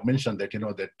 which you have mentioned, that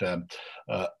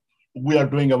we are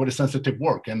doing a very sensitive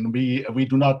work, and we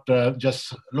do not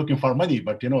just looking for money,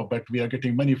 but but we are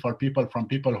getting money from people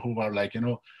who are like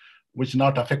which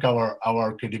not affect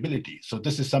our credibility. So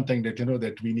this is something that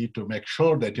that we need to make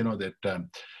sure that that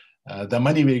the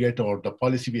money we get, or the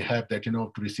policy we have, that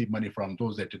to receive money from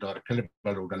those that are credible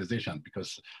organization,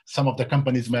 because some of the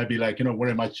companies may be like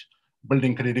very much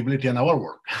building credibility in our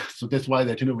work. So that's why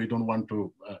that we don't want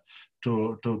to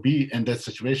be in that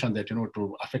situation, that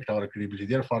to affect our credibility.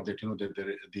 Therefore, that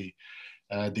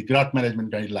the grant management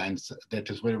guidelines, that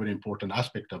is very, very important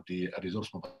aspect of the resource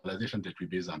mobilization that we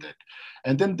base on that.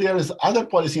 And then there is other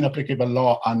policy and applicable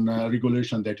law and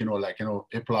regulation that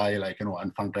apply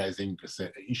on fundraising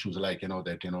issues, like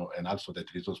that and also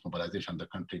that resource mobilization, the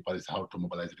country policy, how to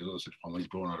mobilize resources from which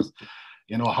donors,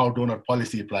 how donor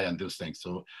policy apply on those things.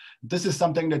 So this is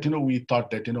something that we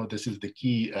thought that this is the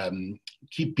key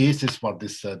basis for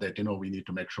this, that we need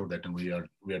to make sure that we are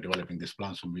developing this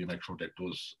plan, so we make sure that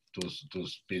those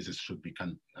bases should be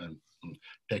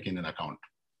taken in account.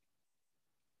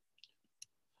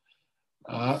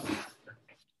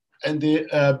 And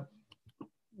the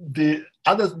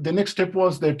next step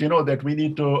was that that we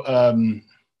need to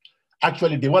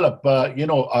actually develop a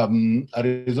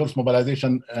resource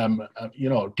mobilization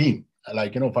team.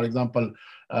 Like for example,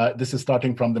 this is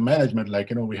starting from the management.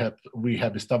 Like we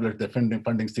have established the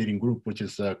funding steering group, which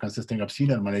is consisting of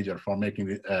senior manager for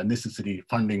making necessary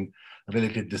funding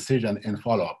related decision and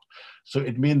follow up. So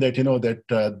it means that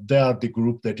that they are the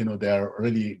group that they are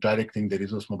really directing the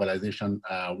resource mobilization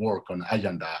work on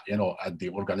agenda at the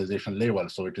organization level.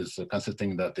 So it is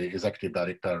consisting that the executive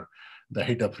director, the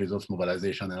head of resource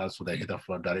mobilization, and also the head of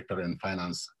director in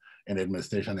finance and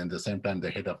administration, and at the same time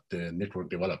the head of the network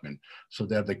development. So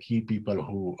they're the key people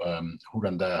who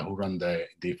run the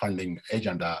funding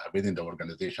agenda within the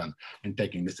organization and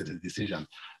taking necessary decision.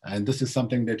 And this is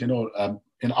something that in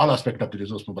all aspects of the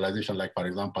resource mobilization, like for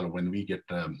example, when we get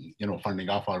funding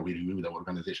offer, we review the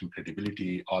organization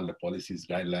credibility, all the policies,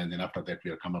 guidelines, and after that we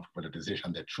are come up with a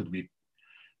decision that should we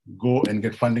go and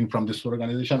get funding from this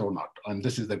organization or not. And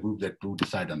this is the group that do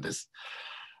decide on this.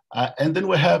 And then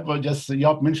we have just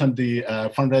Jop mentioned the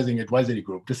fundraising advisory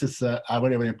group. This is a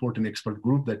very, very important expert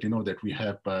group that that we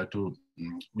have to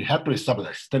we have to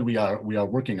establish, still we are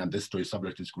working on this to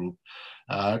establish this group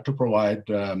to provide,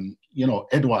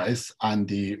 advice on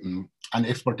the and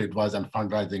expert advice on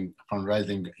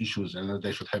fundraising issues, and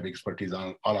they should have expertise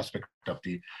on all aspects of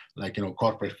the,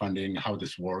 corporate funding, how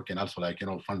this work, and also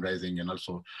fundraising, and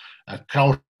also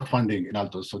crowdfunding and all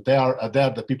those. So they are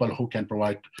the people who can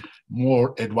provide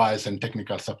more advice and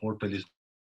technical support to this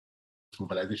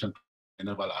mobilization,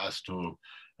 enable us to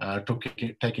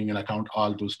taking into account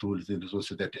all those tools and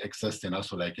resources that exist, and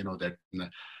also that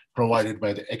provided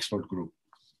by the expert group.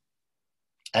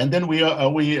 And then we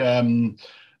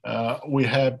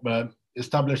have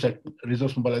established a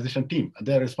resource mobilization team.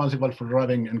 They're responsible for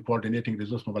driving and coordinating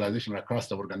resource mobilization across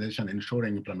the organization,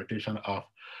 ensuring implementation of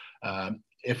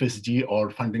FSG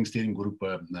or funding steering group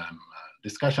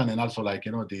discussion, and also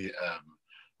the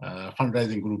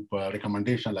fundraising group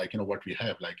recommendation, what we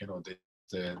have,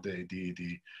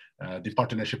 the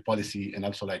partnership policy, and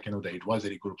also the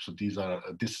advisory group. So these are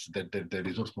the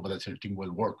resource mobilization team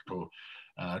will work to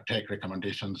take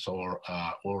recommendations or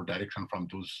direction from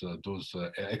those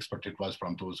expert advice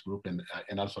from those group, and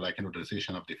also the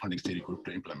decision of the funding steering group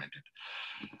to implement it.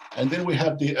 And then we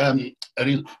have the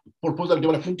proposal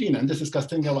development team, and this is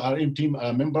consisting of our team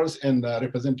members and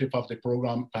representative of the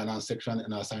program finance section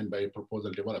and assigned by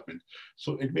proposal development.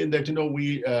 So it means that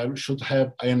we should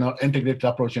have an integrated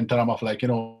approach in terms of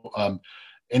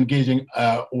engaging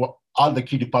all the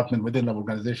key departments within the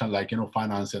organization,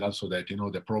 finance, and also that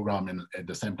the program, and at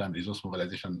the same time resource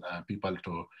mobilization people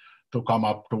to come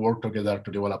up to work together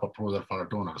to develop a proposal for a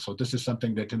donor. So this is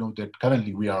something that that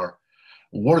currently we are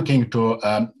working to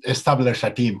establish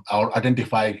a team or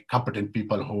identify competent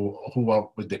people who are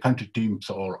with the country teams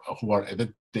or who are at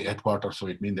the headquarters. So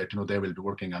it means that they will be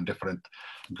working on different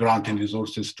granting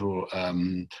resources to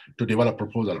develop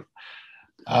proposal.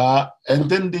 And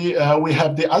then we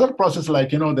have the other process,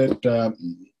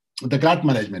 the grant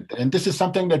management, and this is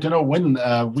something that when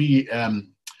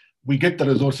we get the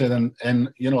resources and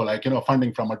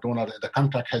funding from a donor, the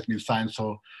contract has been signed.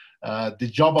 So the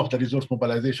job of the resource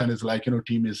mobilization is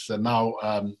team is now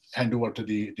hand over to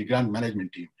the grant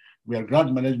management team, where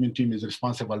grant management team is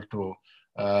responsible to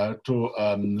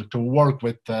work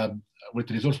with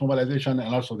resource mobilization,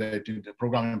 and also the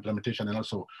program implementation, and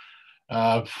also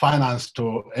finance,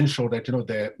 to ensure that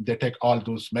they take all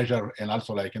those measures, and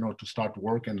also to start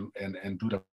work and do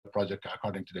the project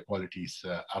according to the qualities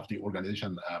of the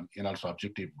organization, and also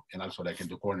objective, and also in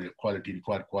the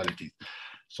required quality.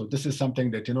 So this is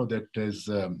something that that is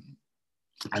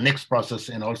a next process,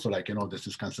 and also this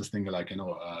is consisting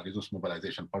resource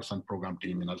mobilization person, program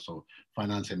team, and also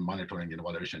finance and monitoring and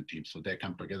evaluation team. So they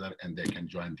come together and they can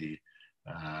join the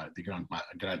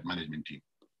grant management team.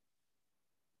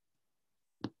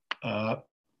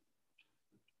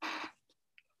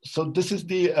 So this is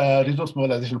the resource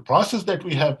mobilization process that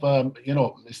we have,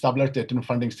 established the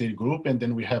funding steering group, and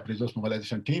then we have resource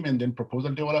mobilization team, and then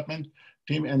proposal development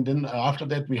team, and then after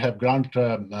that we have grant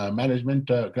management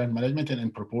and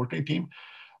then proprietary team,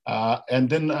 and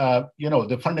then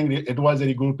the funding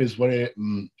advisory group is very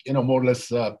more or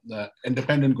less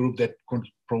independent group that could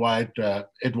provide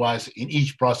advice in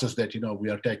each process that we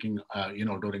are taking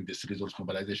during this resource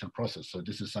mobilization process. So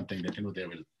this is something that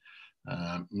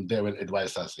they will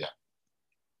advise us.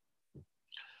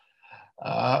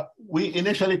 We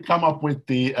initially come up with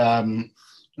the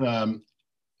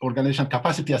organization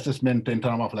capacity assessment in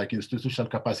terms of institutional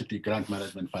capacity, grant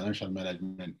management, financial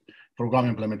management, program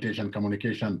implementation,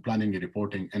 communication, planning,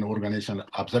 reporting, and organization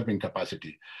observing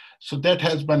capacity. So that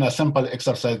has been a simple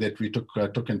exercise that we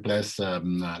took in place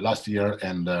last year,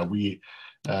 and we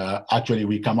actually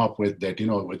we come up with that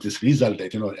with this result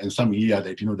that in some area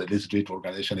that the district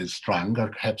organization is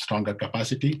stronger, have stronger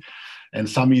capacity, and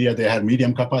some area they have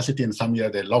medium capacity, and some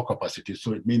area they low capacity.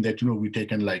 So it means that we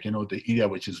taken the area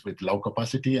which is with low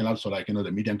capacity, and also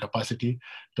the medium capacity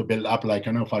to build up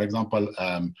for example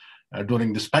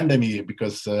during this pandemic,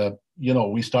 because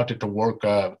we started to work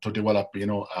to develop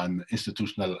an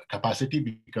institutional capacity,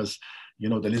 because the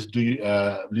list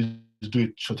do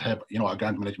it should have a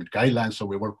grant management guidelines. So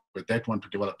we work with that one to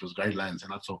develop those guidelines,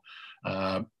 and also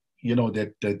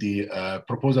that the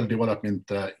proposal development,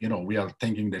 we are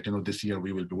thinking that this year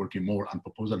we will be working more on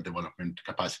proposal development,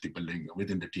 capacity building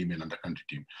within the team and on the country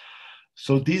team.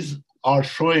 So these are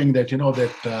showing that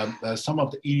that some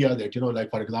of the area that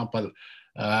for example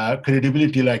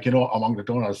credibility among the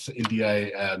donors.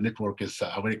 LDI network is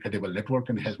a very credible network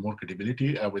and has more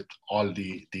credibility with all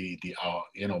the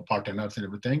partners and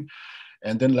everything.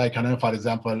 And then for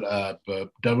example,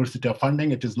 diversity of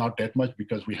funding, it is not that much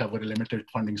because we have very limited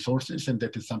funding sources, and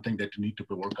that is something that need to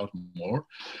be worked out more.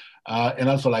 And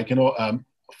also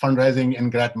fundraising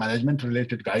and grant management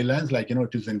related guidelines, like,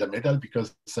 it is in the middle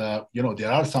because,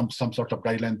 there are some sort of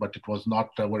guidelines, but it was not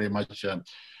very much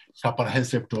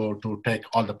comprehensive to take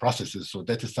all the processes. So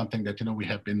that is something that, we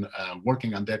have been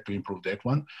working on that to improve that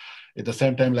one. At the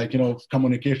same time, like,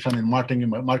 communication and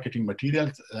marketing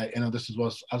materials, this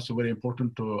was also very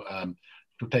important to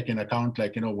take in account,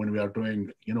 like, when we are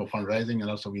doing, fundraising, and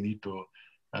also we need to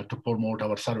promote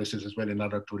our services as well in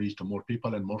order to reach to more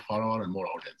people and more followers and more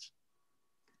audience.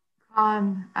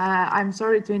 I'm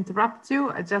sorry to interrupt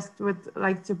you. I just would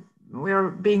like to, we're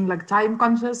being like time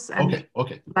conscious, and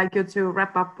okay. like you to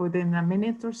wrap up within a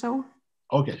minute or so.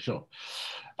 Okay, sure.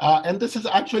 And this is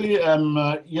actually,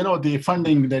 the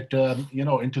funding that,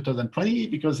 in 2020,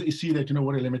 because you see that,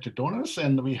 very limited donors,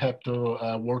 and we have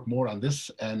to work more on this.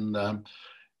 And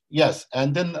yes,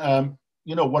 and then,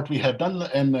 what we have done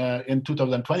in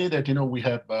 2020, that,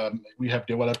 we have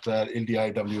developed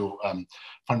LDIW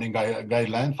funding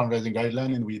guideline, fundraising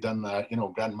guideline, and we done,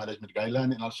 grant management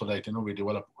guideline, and also that, we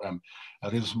developed a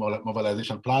resource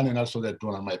mobilization plan, and also that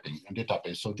donor mapping and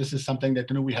database. So this is something that,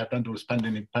 we have done during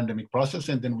the pandemic process,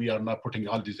 and then we are now putting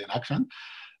all these in action.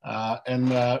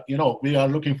 We are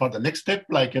looking for the next step,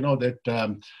 like, that,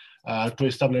 to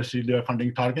establish the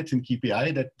funding targets in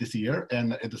KPI that this year,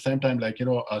 and at the same time, like,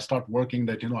 start working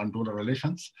that, on donor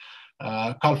relations,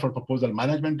 call for proposal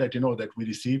management that, that we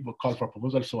receive a call for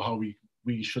proposal. So how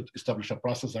we should establish a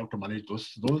process how to manage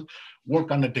those,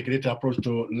 work on a integrated approach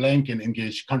to link and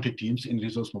engage country teams in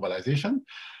resource mobilization.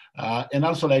 And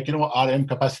also, like, RM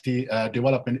capacity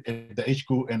development at the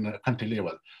HQ and country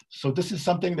level. So this is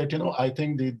something that, I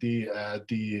think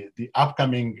the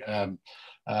upcoming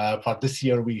for this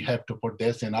year, we have to put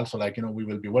this, and also, like, we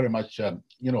will be very much,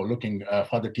 looking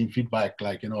for the team feedback,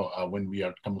 like, when we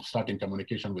are starting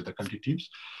communication with the country teams,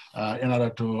 in order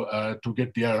to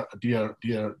get their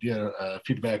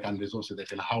feedback and resources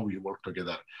that, and how we work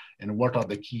together, and what are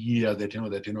the key that,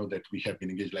 that we have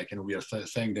been engaged, like, we are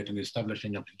saying that in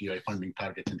establishing a PDI funding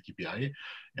targets and KPI,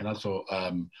 and also,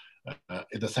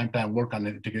 at the same time, work on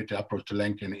an integrated approach to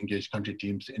link and engage country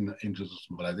teams in resource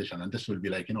mobilization. And this will be,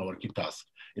 like, our key task.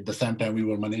 At the same time, we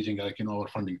were managing, like, our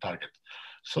funding target.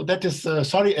 So that is,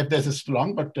 sorry if this is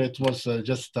long, but it was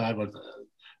just, I will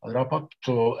wrap up.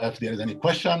 So if there is any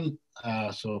question,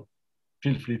 so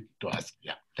feel free to ask.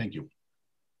 Yeah, thank you.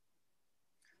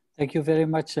 Thank you very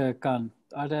much, Khan.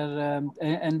 Are there,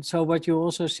 and so what you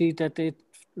also see that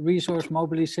resource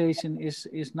mobilization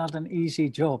is not an easy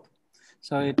job.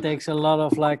 So it takes a lot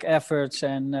of, like, efforts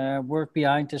and work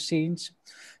behind the scenes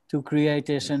to create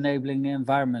this enabling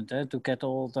environment, to get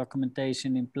all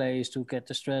documentation in place, to get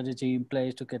the strategy in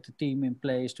place, to get the team in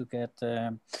place, to get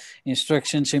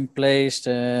instructions in place.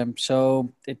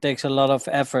 So it takes a lot of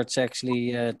efforts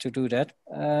actually to do that.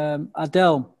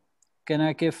 Adel, can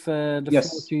I give the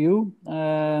floor to you?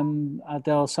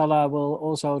 Adel Salah will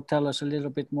also tell us a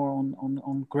little bit more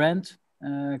on grants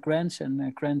and grants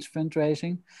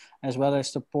fundraising, as well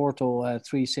as the portal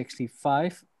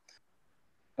 365.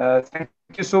 Thank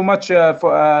you so much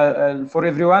for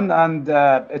everyone, and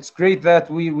it's great that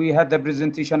we had the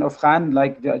presentation of Khan,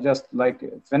 like just like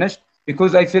finished,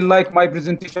 because I feel like my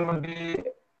presentation will be,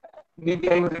 maybe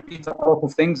I will repeat a lot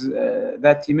of things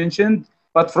that he mentioned,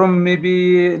 but from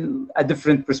maybe a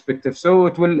different perspective. So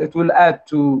it will add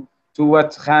to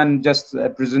what Khan just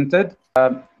presented.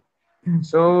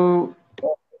 So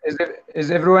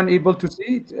is everyone able to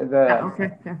see it? Yeah,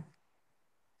 okay. Yeah.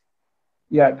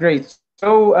 Yeah, great.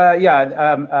 So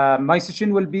my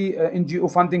session will be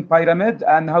NGO funding pyramid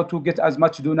and how to get as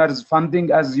much donors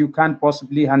funding as you can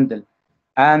possibly handle.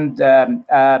 And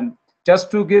just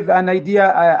to give an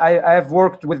idea, I have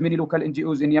worked with many local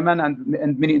NGOs in Yemen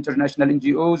and many international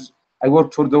NGOs. I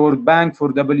worked for the World Bank,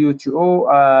 for WHO.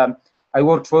 I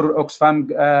worked for Oxfam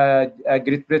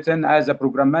Great Britain as a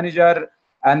program manager.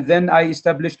 And then I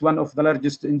established one of the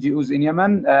largest NGOs in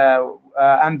Yemen.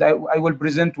 And I will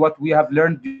present what we have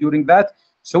learned during that.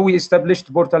 So we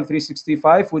established Portal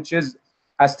 365, which is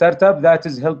a startup that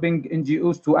is helping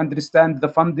NGOs to understand the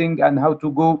funding and how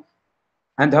to go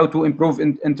and how to improve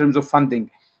in terms of funding.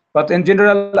 But in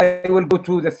general, I will go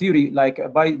to the theory. Like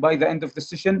by the end of the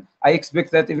session, I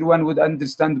expect that everyone would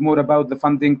understand more about the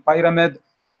funding pyramid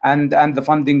and the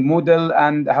funding model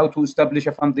and how to establish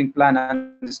a funding plan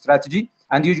and strategy.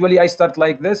 And usually I start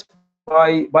like this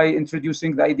by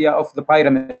introducing the idea of the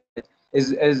pyramid,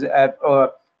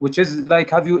 which is like,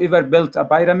 have you ever built a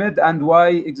pyramid, and why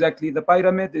exactly the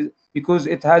pyramid? Because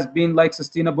it has been like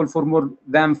sustainable for more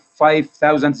than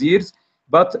 5,000 years.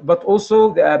 But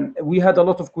also we had a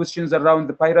lot of questions around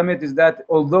the pyramid, is that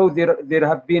although there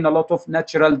have been a lot of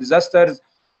natural disasters,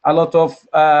 a lot of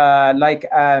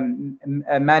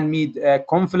man-made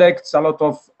conflicts, a lot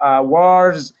of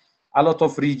wars, a lot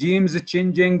of regimes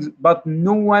changing, but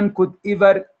no one could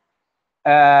ever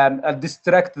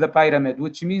distract the pyramid,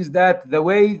 which means that the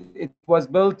way it was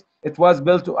built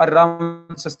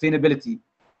around sustainability.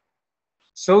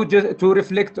 So just to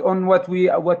reflect on what we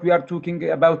are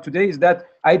talking about today is that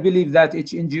I believe that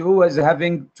each NGO is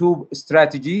having two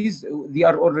strategies. They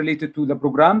are all related to the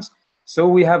programs. So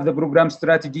we have the program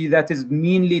strategy that is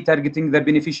mainly targeting the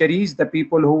beneficiaries, the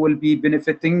people who will be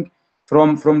benefiting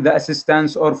from the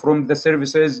assistance or from the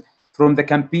services, from the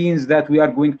campaigns that we are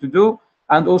going to do,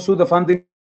 and also the funding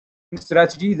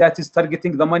strategy that is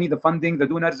targeting the money, the funding, the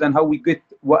donors, and how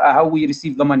we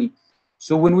receive the money.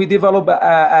 So when we develop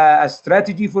a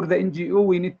strategy for the NGO,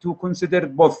 we need to consider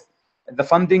both the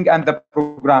funding and the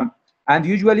program. And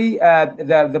usually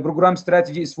the program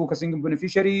strategy is focusing on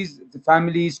beneficiaries, the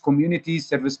families, communities,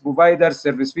 service providers,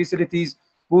 service facilities,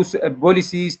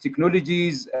 policies,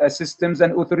 technologies, systems,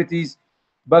 and authorities.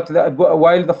 But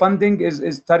while the funding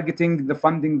is targeting the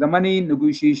funding, the money,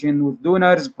 negotiation with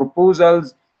donors,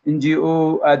 proposals,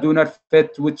 NGO donor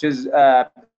fit, which is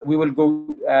we will go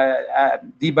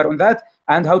deeper on that,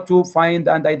 and how to find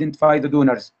and identify the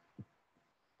donors.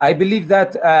 I believe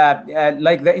that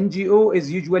like the NGO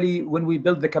is usually, when we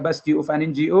build the capacity of an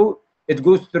NGO, it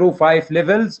goes through 5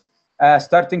 levels,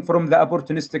 starting from the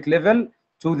opportunistic level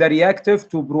to the reactive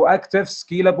to proactive,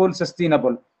 scalable,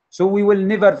 sustainable. So we will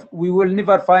never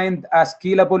find a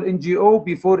scalable NGO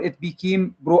before it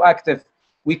became proactive.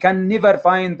 We can never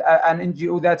find an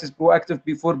NGO that is proactive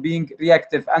before being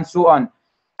reactive, and so on.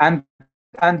 And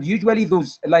usually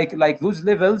those like those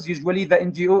levels, usually the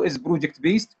NGO is project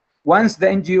based. Once the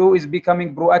NGO is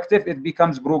becoming proactive, it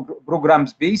becomes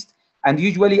programs based. And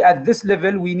usually at this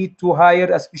level, we need to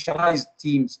hire a specialized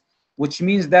teams, which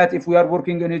means that if we are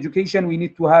working on education, we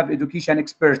need to have education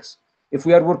experts. If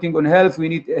we are working on health, we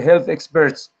need health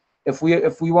experts. If we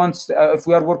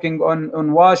are working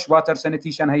on water,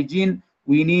 sanitation, hygiene,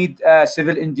 we need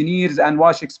civil engineers and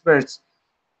wash experts.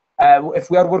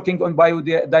 If we are working on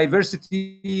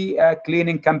biodiversity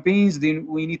cleaning campaigns, then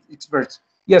we need experts.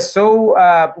 Yes, so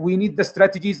we need the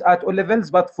strategies at all levels,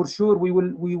 but for sure we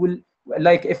will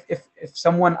like if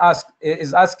someone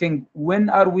is asking when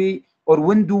are we or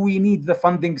when do we need the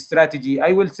funding strategy,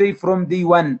 I will say from day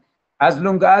one. As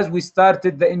long as we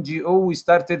started the NGO, we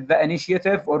started the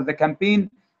initiative or the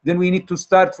campaign, then we need to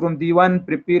start from day one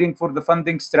preparing for the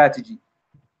funding strategy.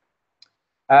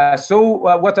 So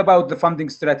what about the funding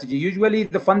strategy? Usually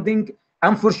the funding,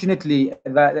 unfortunately,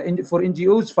 for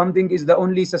NGOs, funding is the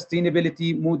only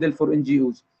sustainability model for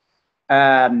NGOs.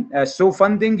 So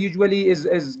funding usually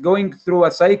is going through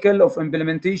a cycle of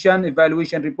implementation,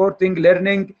 evaluation, reporting,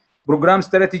 learning, program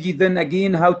strategy, then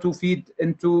again how to feed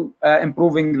into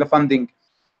improving the funding.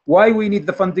 Why we need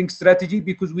the funding strategy?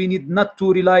 Because we need not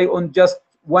to rely on just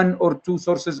 1 or 2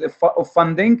 sources of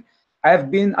funding. I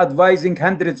have been advising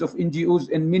hundreds of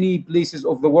NGOs in many places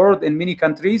of the world, in many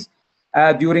countries,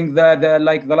 during the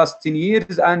last 10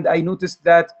 years, and I noticed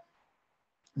that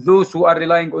those who are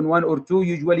relying on 1 or 2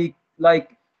 usually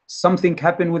like something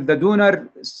happen with the donor,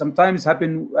 sometimes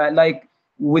happen like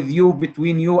with you,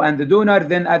 between you and the donor,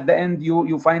 then at the end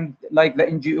you find like the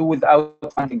NGO without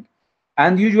funding.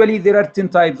 And usually there are 10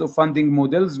 types of funding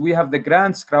models. We have the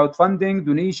grants, crowdfunding,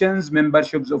 donations,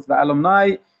 memberships of the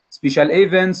alumni, special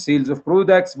events, sales of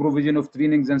products, provision of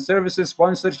trainings and services,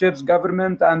 sponsorships,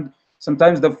 government, and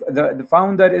sometimes the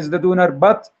founder is the donor.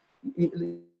 But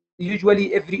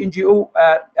usually every NGO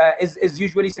is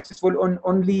usually successful on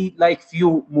only like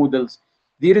few models.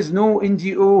 There is no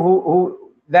NGO who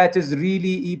that is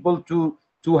really able to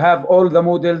have all the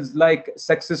models like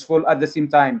successful at the same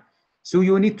time. So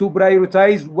you need to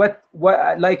prioritize what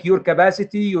like your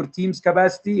capacity, your team's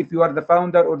capacity, if you are the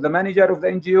founder or the manager of the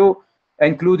NGO,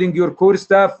 including your core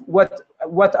staff,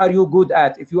 what are you good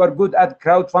at? If you are good at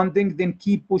crowdfunding, then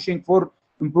keep pushing for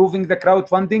improving the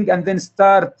crowdfunding and then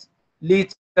start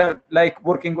later like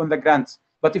working on the grants.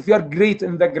 But if you are great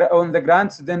on the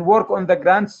grants, then work on the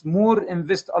grants more,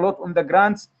 invest a lot on the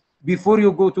grants before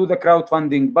you go to the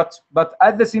crowdfunding. But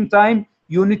at the same time,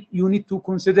 you need to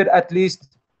consider at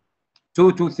least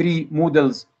 2 to 3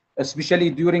 models,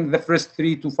 especially during the first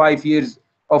 3 to 5 years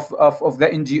of the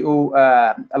NGO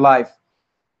life.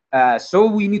 So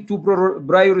we need to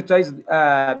prioritize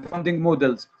funding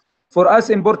models. For us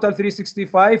in Portal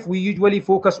 365, we usually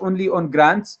focus only on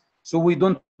grants, so we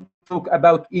don't talk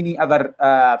about any other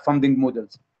funding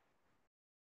models.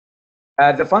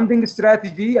 The funding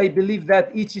strategy, I believe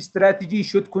that each strategy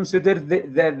should consider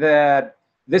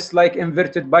this like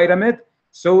inverted pyramid.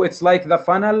 So it's like the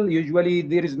funnel. Usually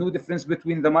there is no difference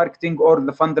between the marketing or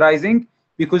the fundraising,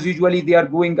 because usually they are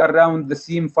going around the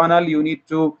same funnel. You need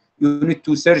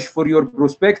to search for your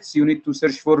prospects. You need to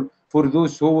search for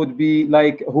those who would be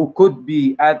like, who could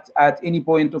be at any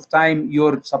point of time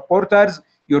your supporters,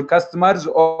 your customers,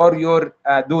 or your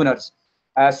donors.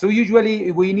 So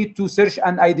usually we need to search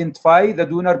and identify the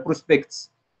donor prospects,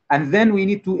 and then we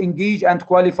need to engage and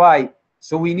qualify.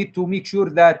 So we need to make sure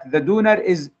that the donor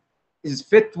is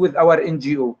fit with our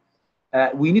NGO.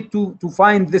 We need to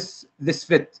find this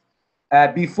fit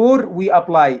before we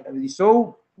apply.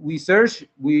 So we search,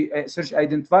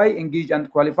 identify, engage,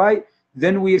 and qualify.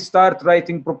 Then we start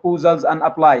writing proposals and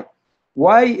apply.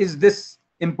 Why is this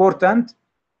important?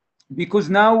 Because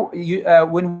now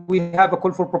when we have a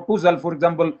call for proposal, for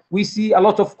example, we see a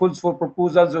lot of calls for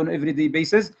proposals on everyday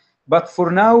basis, but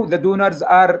for now the donors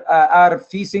are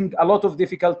facing a lot of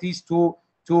difficulties to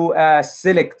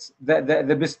select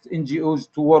the best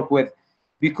NGOs to work with,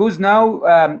 because now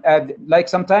like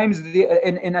sometimes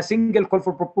in a single call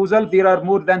for proposal there are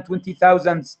more than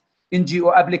 20,000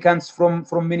 NGO applicants from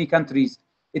many countries.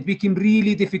 It became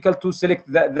really difficult to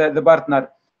select the partner,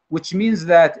 which means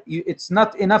that it's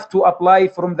not enough to apply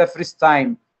from the first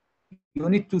time. You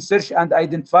need to search and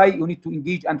identify, you need to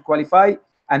engage and qualify,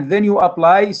 and then you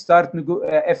apply, start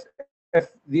if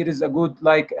there is a good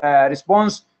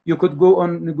response, you could go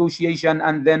on negotiation,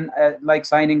 and then like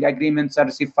signing agreements and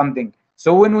receive funding.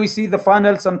 So when we see the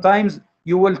funnel, sometimes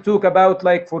you will talk about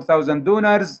like 4,000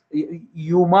 donors,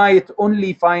 you might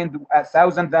only find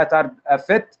 1,000 that are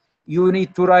fit. You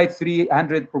need to write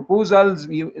 300 proposals.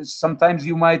 Sometimes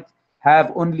you might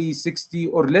have only 60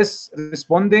 or less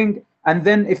responding. And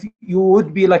then if you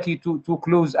would be lucky to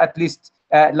close at least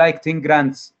like 10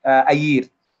 grants a year,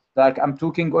 like I'm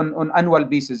talking on annual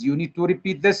basis, you need to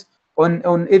repeat this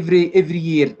on every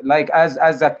year, like as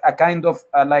a kind of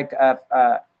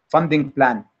funding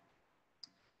plan.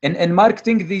 In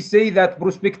marketing, they say that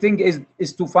prospecting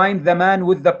is to find the man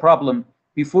with the problem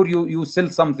before you sell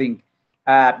something.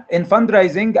 In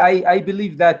fundraising, I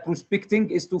believe that prospecting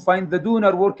is to find the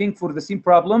donor working for the same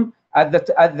problem at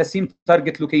the same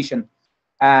target location.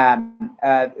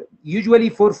 Usually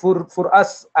for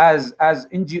us as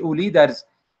NGO leaders,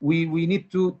 we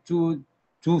need to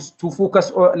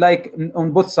focus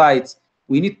on both sides.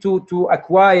 We need to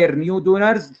acquire new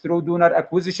donors through donor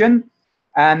acquisition,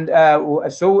 and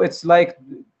so it's like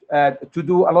to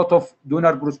do a lot of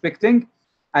donor prospecting,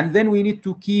 and then we need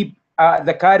to keep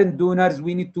the current donors.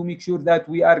 We need to make sure that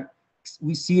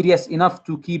we serious enough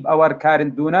to keep our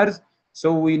current donors.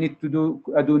 So we need to do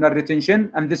a donor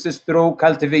retention, and this is through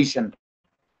cultivation.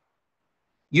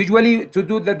 Usually to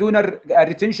do the donor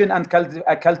retention and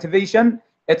cultivation,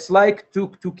 it's like to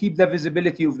keep the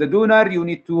visibility of the donor. You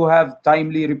need to have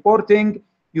timely reporting.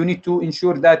 You need to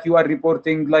ensure that you are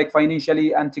reporting like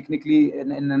financially and technically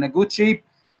in a good shape.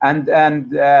 And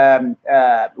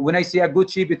when I say a good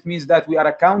shape, it means that we are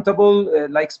accountable,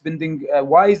 like spending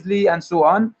wisely and so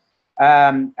on.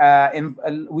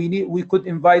 We could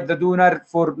invite the donor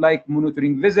for like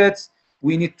monitoring visits.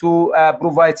 We need to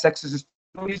provide success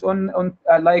stories on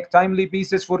like timely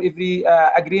basis for every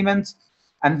agreement.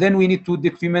 And then we need to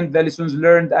document the lessons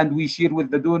learned, and we share with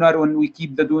the donor, and we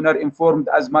keep the donor informed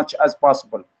as much as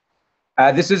possible.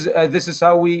 This is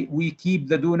how we keep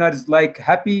the donors like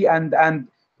happy, and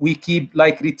we keep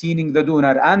like retaining the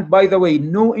donor. And by the way,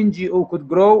 no NGO could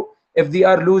grow if they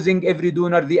are losing every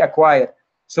donor they acquire.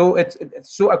 So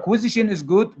so acquisition is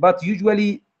good, but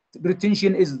usually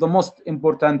retention is the most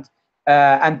important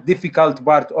and difficult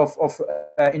part of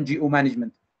NGO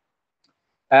management.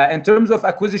 In terms of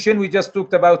acquisition, we just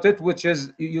talked about it, which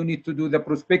is you need to do the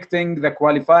prospecting, the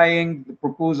qualifying, the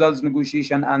proposals,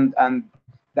 negotiation, and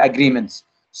the agreements.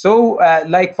 So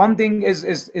like funding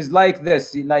is like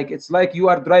this. Like it's like you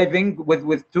are driving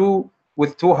with two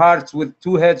hearts, with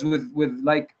two heads,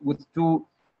 with two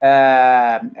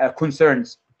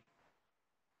concerns.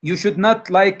 You should not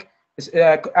like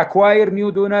acquire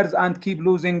new donors and keep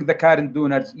losing the current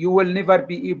donors. You will never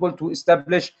be able to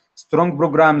establish strong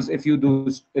programs if you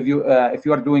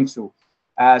are doing so.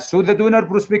 So the donor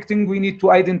prospecting, we need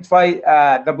to identify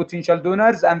the potential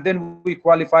donors, and then we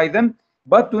qualify them.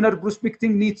 But donor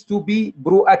prospecting needs to be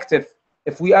proactive.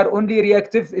 If we are only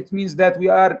reactive, it means that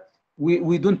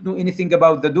we don't know anything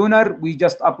about the donor. We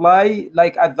just apply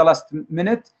like at the last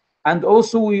minute, and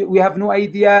also we have no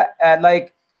idea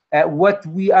what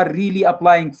we are really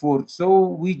applying for. So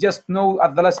we just know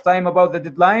at the last time about the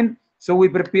deadline. So we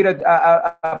prepared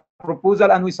a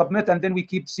proposal and we submit, and then we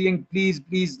keep saying, please,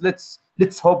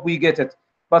 let's hope we get it.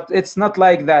 But it's not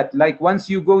like that. Like once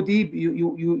you go deep,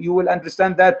 you will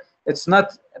understand that It's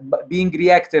not being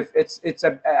reactive. It's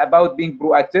about being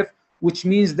proactive, which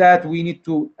means that we need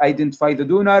to identify the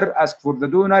donor, ask for the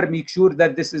donor, make sure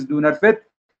that this is donor fit.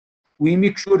 We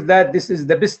make sure that this is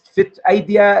the best fit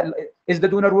idea. Is the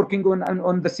donor working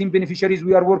on the same beneficiaries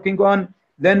we are working on?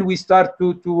 Then we start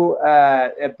to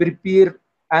prepare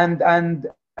and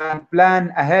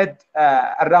plan ahead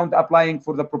around applying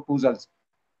for the proposals.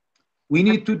 We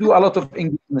need to do a lot of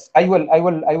engagement. I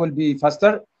will be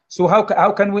faster. So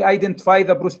how can we identify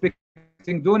the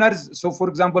prospecting donors? So for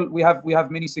example, we have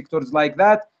many sectors like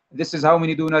that. This is how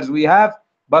many donors we have,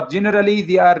 but generally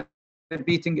they are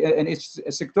repeating in each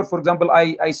sector. For example,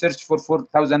 I searched for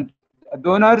 4,000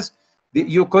 donors.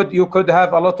 You could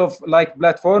have a lot of like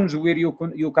platforms where you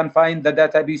can find the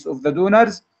database of the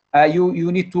donors.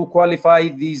 You need to qualify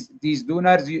these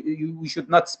donors. We should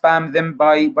not spam them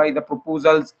by the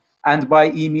proposals and by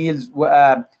emails.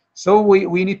 So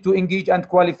we need to engage and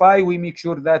qualify. We make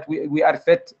sure that we are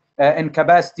fit in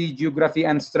capacity, geography,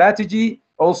 and strategy.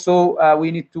 Also,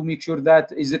 we need to make sure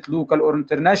that is it local or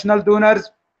international donors.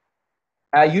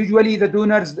 Usually the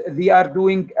donors, they are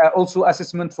doing also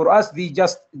assessment for us. They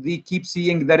keep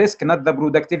seeing the risk, not the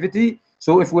productivity.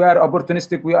 So if we are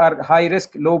opportunistic, we are high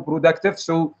risk, low productive.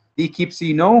 So they keep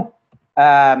saying no.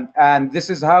 And this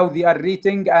is how they are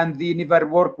rating, and they never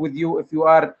work with you if you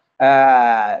are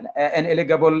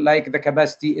ineligible, like the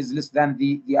capacity is less than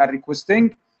they are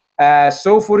requesting.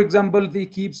 So for example, they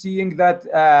keep seeing that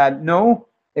no.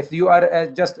 If you are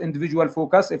just individual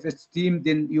focus, if it's team,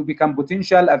 then you become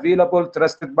potential, available,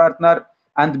 trusted partner,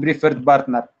 and preferred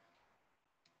partner.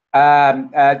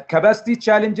 Capacity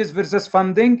challenges versus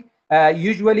funding.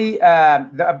 Usually,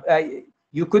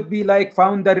 you could be like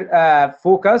founder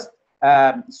focused.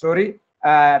 You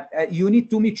need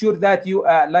to make sure that you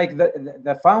like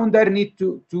the founder need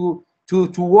to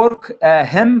work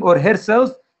him or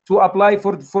herself to apply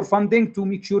for funding, to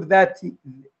make sure that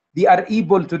they are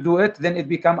able to do it, then it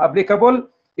become applicable.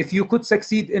 If you could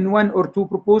succeed in one or two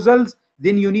proposals,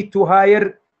 then you need to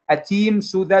hire a team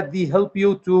so that they help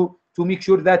you to make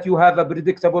sure that you have a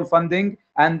predictable funding,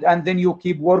 and then you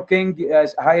keep working,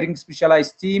 hiring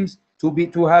specialized teams to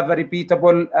have a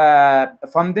repeatable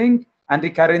funding and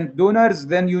recurrent donors.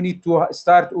 Then you need to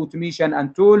start automation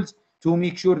and tools to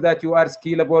make sure that you are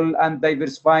scalable and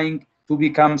diversifying to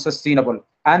become sustainable.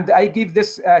 And I give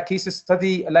this case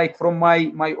study like from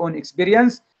my own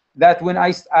experience, that when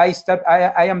I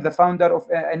am the founder of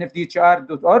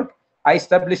nfdhr.org. I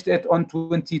established it on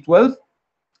 2012.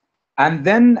 And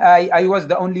then I was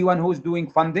the only one who's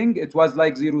doing funding. It was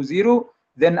like 0-0.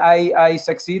 Then I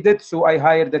succeeded. So I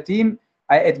hired a team.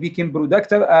 It became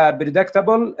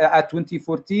predictable. At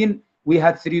 2014, we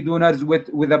had 3 donors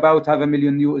with about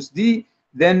 $500,000 USD.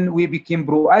 Then we became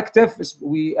proactive.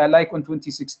 We like on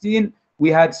 2016, we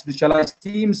had specialized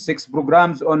teams, 6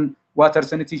 programs on water,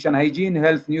 sanitation, hygiene,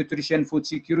 health, nutrition, food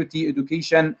security,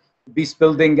 education, peace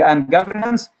building, and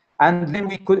governance. And then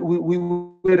we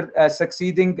were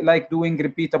succeeding, like doing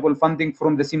repeatable funding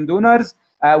from the same donors.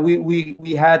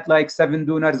 We had like 7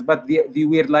 donors, but they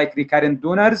were like recurrent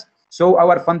donors. So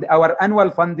our annual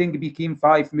funding became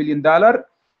 $5 million.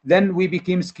 Then we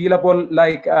became scalable,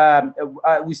 like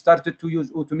we started to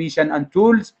use automation and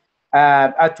tools.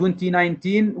 At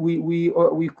 2019,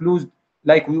 we closed,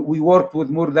 like we worked with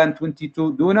more than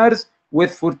 22 donors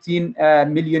with $14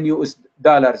 million US.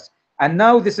 And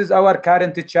now this is our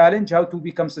current challenge: how to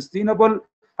become sustainable,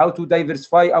 how to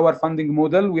diversify our funding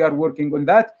model. We are working on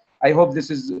that. I hope this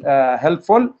is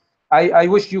helpful. I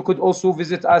wish you could also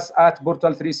visit us at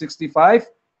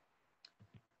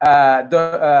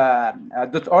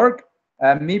portal365.org.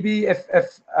 Maybe if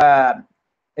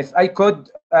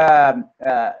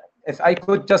I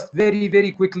could just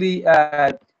very quickly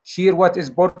share what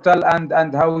is Portal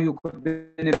and how you could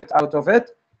benefit out of it.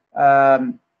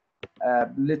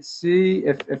 Let's see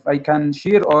if I can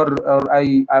share, or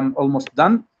I am almost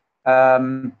done.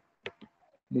 Let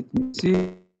me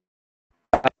see.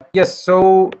 Yes,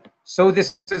 so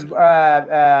this is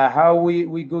how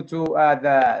we go to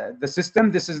the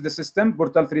system. This is the system,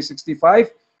 Portal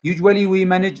 365. Usually we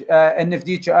manage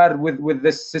NFDHR with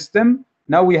this system.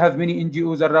 Now we have many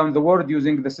NGOs around the world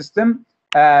using the system.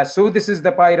 So this is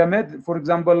the pyramid. For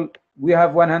example, we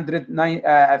have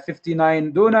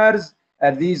 159 donors.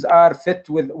 These are fit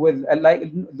with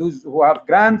like those who have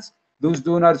grants, those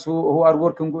donors who are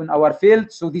working on our field.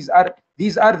 So these are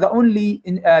the only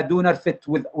donor fit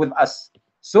with us.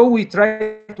 So we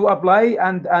try to apply,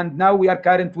 and now we are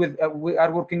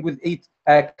working with 8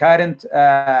 current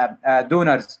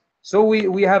donors. So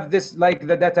we have this, like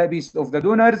the database of the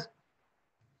donors.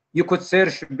 You could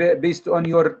search based on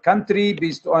your country,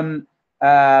 based on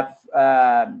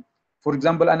for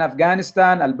example, in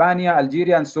Afghanistan, Albania,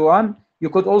 Algeria, and so on. You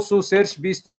could also search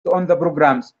based on the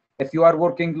programs. If you are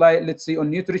working, like, let's say, on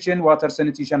nutrition, water,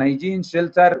 sanitation, hygiene,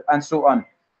 shelter, and so on.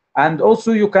 And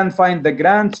also you can find the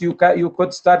grants. You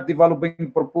could start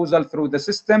developing proposal through the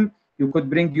system. You could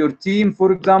bring your team,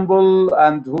 for example,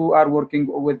 and who are working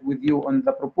with you on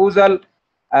the proposal.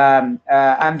 And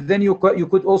then you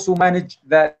could also manage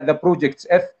the projects.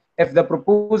 If the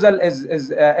proposal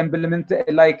is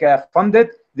implemented, like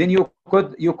funded, then you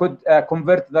could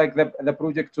convert like the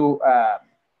project to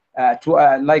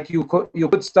like you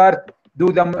could start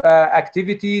do the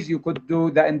activities. You could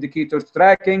do the indicators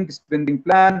tracking, spending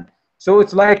plan. So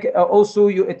it's like also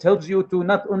it helps you to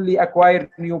not only acquire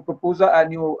new proposal,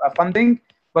 new funding,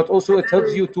 but also it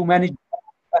helps you to manage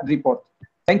and report.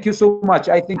 Thank you so much.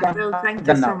 I think thank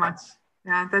you so much.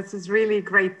 Yeah, this is really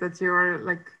great that you're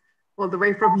like all the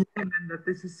way from Yemen, and that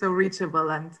this is so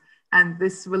reachable, and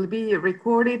this will be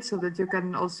recorded so that you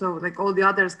can also, like all the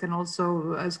others, can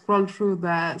also scroll through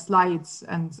the slides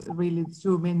and really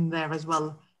zoom in there as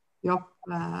well. Jop,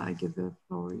 I give the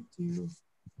floor to you.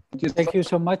 Thank you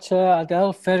so much,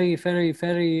 Adel. Very, very,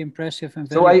 very impressive. And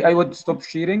very so I would stop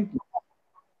sharing.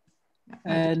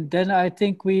 And then I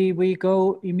think we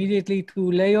go immediately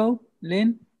to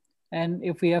Lynn. And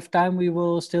if we have time, we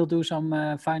will still do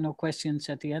some final questions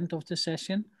at the end of the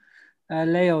session.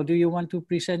 Leo, do you want to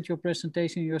present your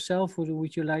presentation yourself, or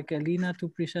would you like Alina to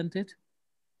present it?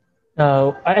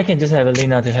 No, I can just have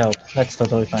Alina to help. That's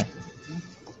totally fine.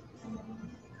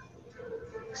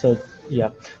 So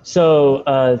yeah, so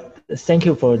thank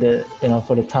you for the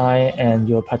for the time and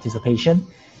your participation.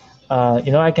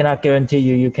 I cannot guarantee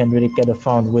you can really get a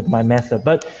fund with my method,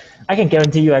 but I can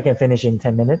guarantee you I can finish in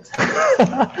 10 minutes,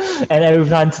 and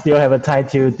everyone still have a time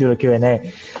to do a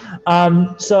Q&A.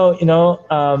 So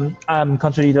I'm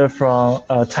country leader from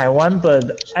Taiwan,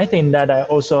 but I think that I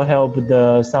also help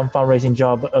some fundraising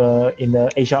job in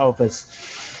the Asia office.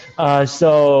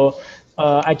 So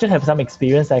I just have some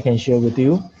experience I can share with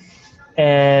you.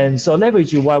 And so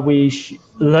leveraging what we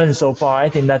learned so far, I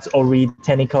think that's already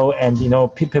technical, and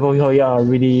people here are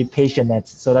really patient.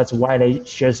 So that's why they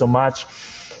share so much,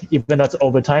 even though it's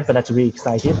over time, but that's really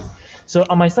exciting. So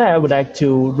on my side, I would like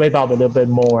to wrap up a little bit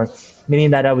more,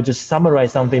 meaning that I would just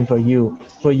summarize something for you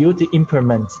to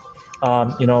implement,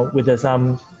 with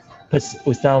some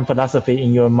philosophy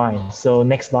in your mind. So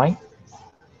next slide.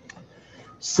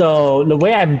 So the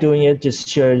way I'm doing it, just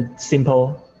share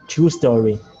simple true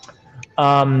story.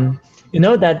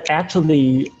 That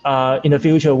actually in the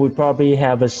future we probably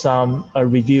have some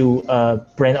review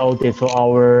brand audit for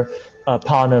our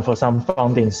partner for some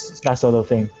fundings, that sort of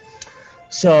thing.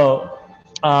 So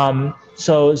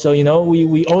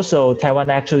we also, Taiwan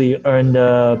actually earned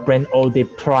the brand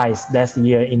audit prize last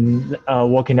year in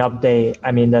Working Up Day.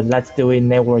 I mean the Let's Do It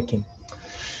network.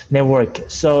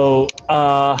 So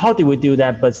how did we do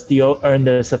that but still earn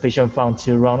the sufficient fund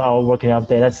to run our Working Up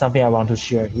Day? That's something I want to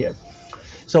share here.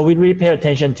 So we really pay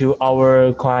attention to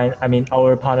our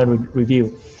our partner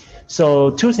review.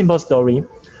 So two simple stories.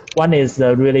 One is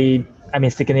the really,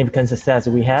 significant success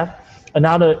we have.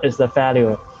 Another is the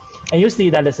failure. And you see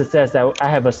that the success that I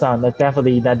have a son, that's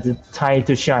definitely that's time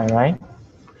to shine, right?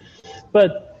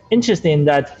 But interesting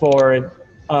that for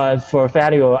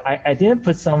failure, I didn't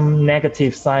put some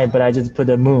negative sign, but I just put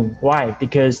the moon. Why?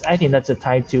 Because I think that's a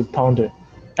time to ponder.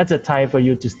 That's a time for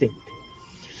you to think.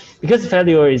 Because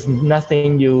failure is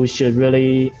nothing you should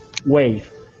really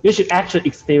wave. You should actually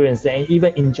experience it and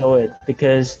even enjoy it,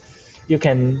 because you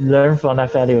can learn from that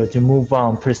failure to move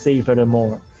on, proceed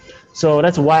furthermore. So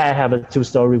that's why I have a two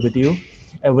story with you.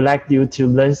 I would like you to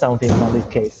learn something from this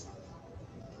case.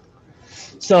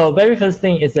 So very first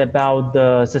thing is about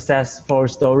the successful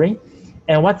story,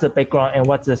 and what's the background and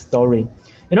what's the story.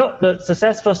 The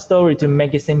successful story, to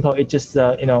make it simple, it just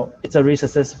it's a really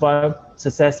successful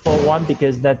one,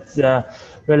 because that's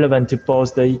relevant to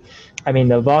both the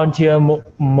volunteer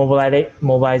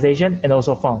mobilization and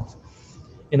also funds.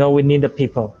 We need the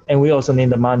people and we also need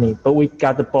the money, but we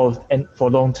got the both and for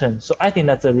long term. So I think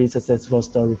that's a really successful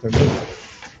story for me.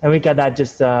 And we got that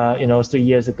just 3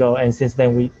 years ago, and since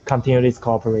then we continue this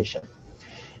cooperation.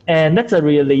 And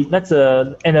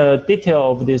and a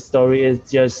detail of this story is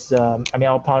just,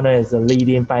 our partner is a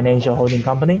leading financial holding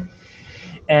company,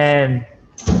 and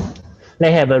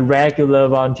they have a regular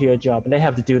volunteer job. They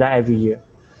have to do that every year.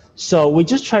 So we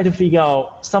just try to figure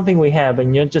out something we have,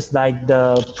 and just like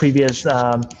the previous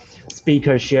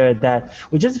speaker shared, that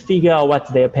we just figure out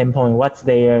what's their pain point, what's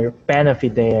their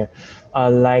benefit there,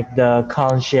 like the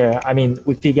con share.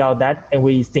 We figure out that and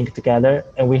we think together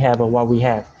and we have what we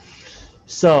have.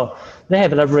 So they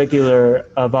have a regular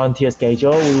volunteer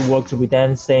schedule. We worked with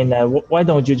them saying that why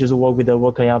don't you just work with the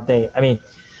World Cleanup Day? I mean,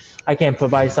 I can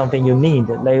provide something you need.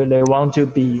 They want to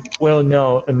be well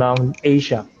known among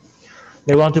Asia.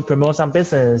 They want to promote some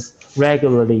business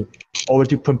regularly or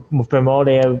to promote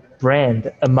their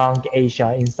brand among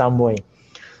Asia in some way.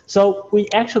 So we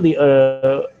actually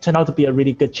turned out to be a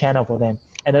really good channel for them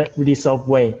and a really soft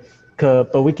way,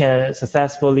 but we can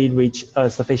successfully reach a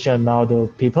sufficient amount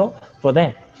of people for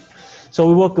them. So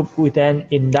we work with them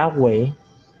in that way.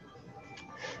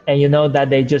 And you know that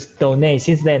they just donate.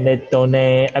 Since then, they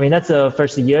donate. I mean, that's the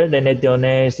first year. Then they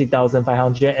donate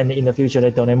 3,500, and in the future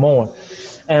they donate more.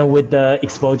 And with the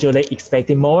exposure, they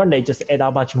expecting more. They just add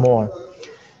up much more.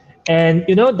 And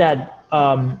you know that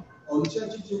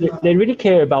they really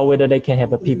care about whether they can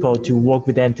have a people to work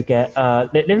with them to get.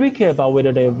 They really care about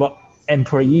whether their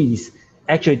employees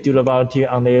actually do the volunteer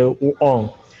on their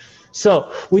own.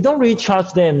 So we don't really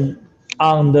charge them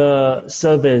on the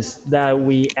service that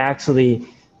we actually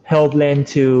help them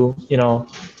to,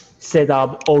 set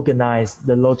up, organize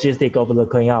the logistic of the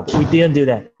cleanup. We didn't do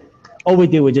that. All we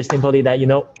do was just simply that,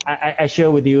 I share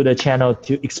with you the channel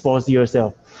to expose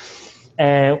yourself.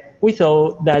 And we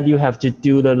thought that you have to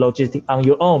do the logistic on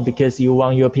your own because you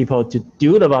want your people to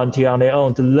do the volunteer on their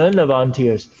own, to learn the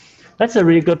volunteers. That's a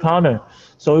really good partner.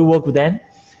 So we work with them.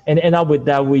 And end up with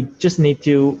that, we just need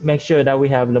to make sure that we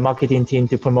have the marketing team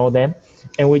to promote them.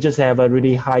 And we just have a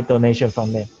really high donation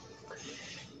from them.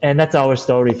 And that's our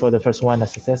story for the first one, a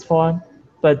successful one.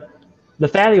 But the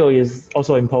failure is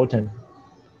also important.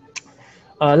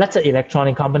 That's an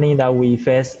electronic company that we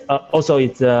face. Also,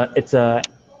 it's an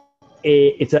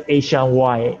Asian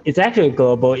wide. It's actually a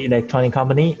global electronic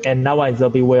company, and that one is a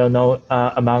bit well known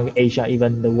among Asia,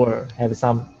 even the world. Have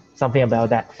something about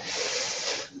that.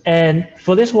 And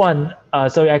for this one,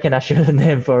 sorry, I cannot share the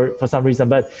name for some reason,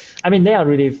 but I mean, they are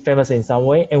really famous in some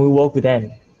way, and we work with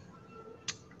them.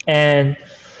 And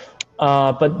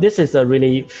but this is a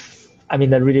really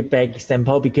big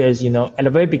example because at the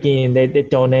very beginning they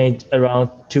donate around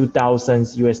 2,000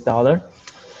 US dollar,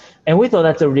 and we thought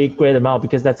that's a really great amount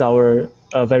because that's our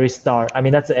very start. I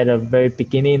mean, that's at the very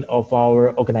beginning of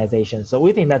our organization, so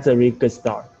we think that's a really good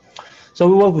start. So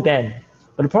we work with them,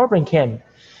 but the problem came,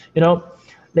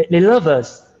 they love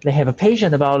us. They have a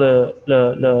passion about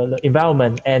the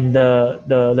environment and the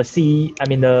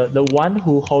one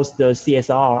who hosts the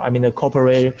CSR. I mean, the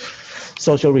corporate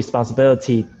social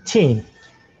responsibility team.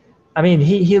 I mean,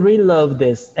 he really loved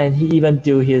this, and he even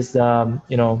do his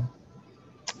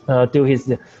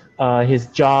his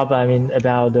job. I mean,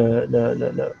 about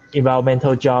the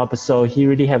environmental job. So he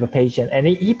really have a passion, and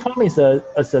he promised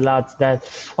us a lot that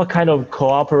what kind of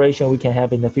cooperation we can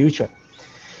have in the future.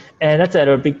 And that's at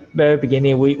the very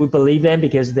beginning. We believe them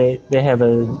because they have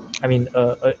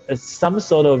some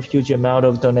sort of huge amount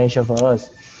of donation for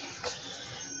us.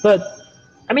 But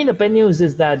I mean, the bad news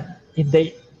is that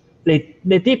they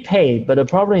did pay, but the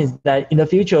problem is that in the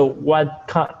future,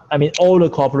 all the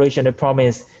cooperation they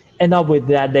promised end up with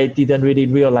that they didn't really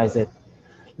realize it.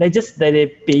 They just let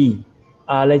it be.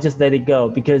 They just let it go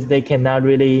because they cannot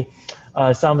really.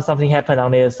 Something happened on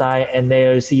their side, and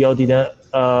their CEO didn't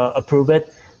approve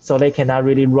it. So they cannot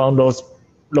really run those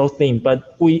things.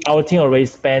 But our team already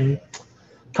spent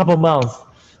a couple months,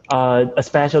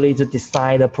 especially to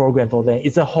design the program for them.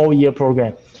 It's a whole year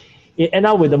program. It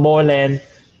ended up with more than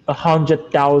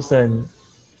 100,000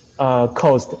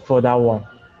 cost for that one.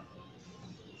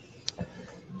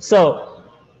 So,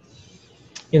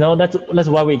 that's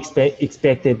what we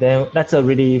expected. And that's a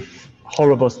really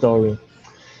horrible story.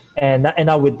 And that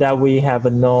ended up with that we have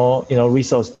no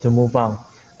resource to move on.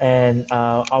 And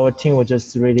our team would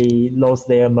just really lose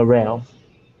their morale.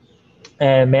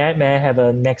 And may I have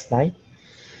a next slide?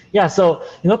 Yeah, so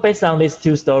based on these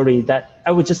two stories, that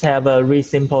I would just have a really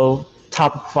simple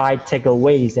top 5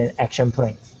 takeaways and action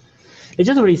plans. It's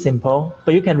just really simple,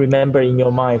 but you can remember in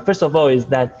your mind. First of all, is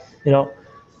that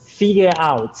figure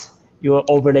out your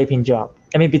overlapping job.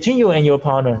 I mean, between you and your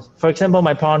partners. For example,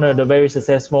 my partner, the very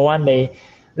successful one, they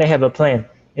have a plan.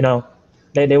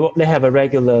 They have a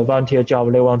regular volunteer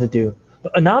job they want to do.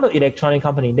 But another electronic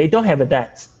company, they don't have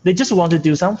that. They just want to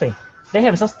do something. They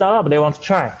have some startup they want to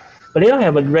try, but they don't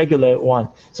have a regular one.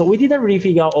 So we didn't really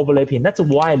figure out overlapping. That's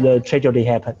why the tragedy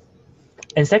happened.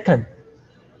 And second,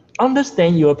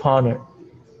 understand your partner.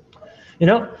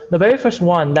 The very first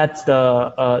one, that's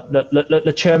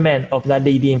the chairman of that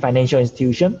leading financial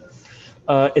institution.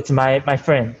 It's my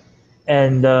friend,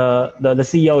 and the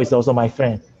CEO is also my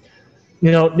friend.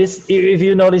 This, if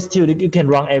you know this too, you can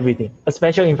run everything,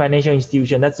 especially in financial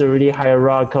institution. That's a really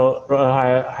hierarchical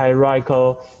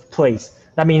place.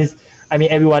 That means,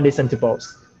 everyone listen to both.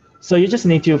 So you just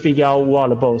need to figure out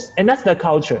what are both, and that's the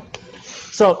culture.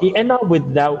 So it end up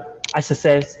with that. I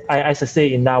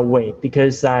succeed in that way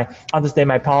because I understand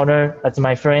my partner, that's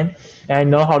my friend, and I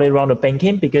know how they run the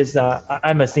banking because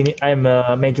I'm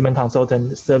a management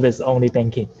consultant, service only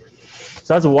banking.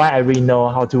 So that's why I really know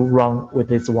how to run with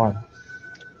this one.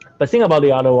 But think about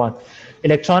the other one.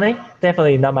 Electronic,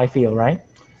 definitely not my field, right?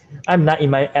 I'm not in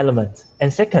my element.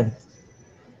 And second,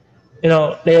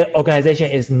 their organization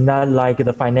is not like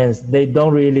the finance. They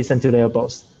don't really listen to their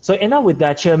boss. So end up with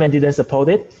that chairman didn't support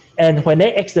it. And when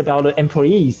they asked about the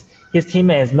employees, his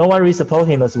teammates, no one really support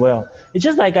him as well. It's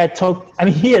just like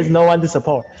he has no one to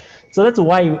support. So that's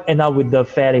why you end up with the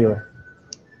failure.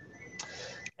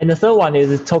 And the third one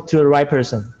is talk to the right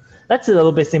person. That's a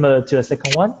little bit similar to the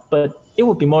second one, but it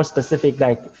would be more specific,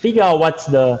 like figure out what's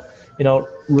the,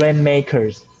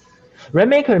 rainmakers.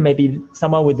 Rainmaker may be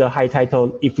someone with a high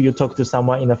title if you talk to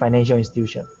someone in a financial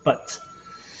institution, but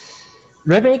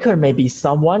rainmaker may be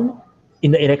someone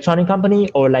in the electronic company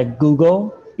or like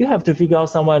Google. You have to figure out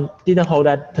someone didn't hold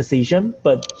that position,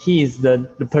 but he is the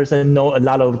person know a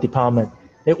lot of department.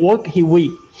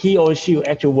 He or she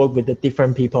actually work with the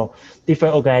different people,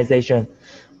 different organization,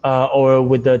 or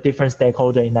with the different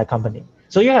stakeholder in that company.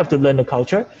 So you have to learn the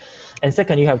culture. And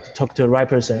second, you have to talk to the right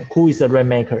person, who is the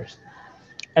rainmaker.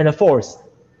 And the fourth,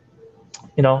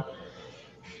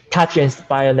 touch and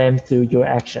inspire them through your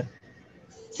action.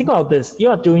 Think about this. You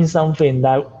are doing something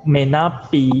that may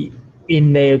not be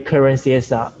in their current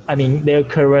CSR, their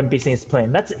current business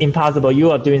plan. That's impossible.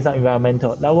 You are doing something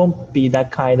environmental. That won't be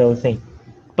that kind of thing.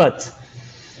 But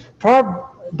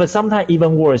sometimes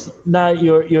even worse, that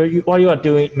what you are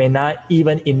doing may not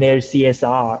even in their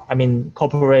CSR,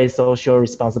 corporate social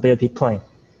responsibility plan.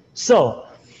 So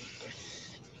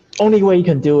only way you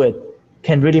can do it,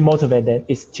 can really motivate them,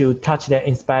 is to touch them,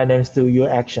 inspire them through your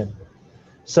action.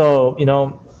 So,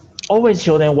 always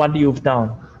show them what you've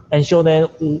done and show them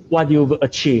what you've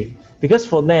achieved. Because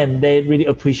for them, they really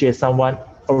appreciate someone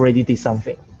already did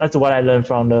something. That's what I learned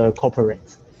from the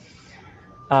corporate.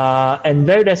 And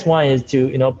very last one is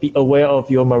to, be aware of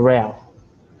your morale.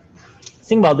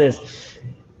 Think about this.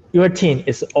 Your team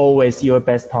is always your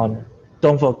best partner.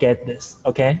 Don't forget this,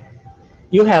 okay?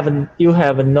 You have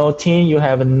no team, you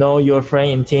have no your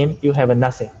friend in team, you have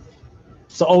nothing.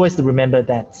 So always remember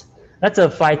that. That's a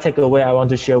 5 takeaway I want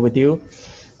to share with you.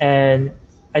 And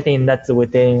I think that's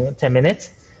within 10 minutes.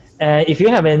 And if you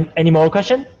have any more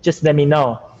questions, just let me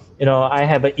know. I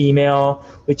have an email,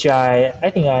 which I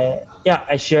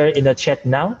share in the chat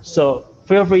now. So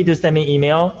feel free to send me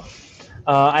email.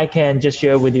 I can just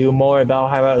share with you more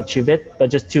about how I achieve it, but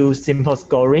just 2 simple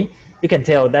story. You can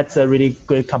tell that's a really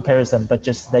good comparison, but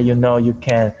just that you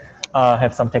can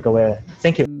have some takeaway.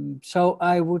 Thank you. So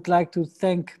I would like to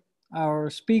thank our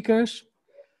speakers.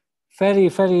 Very,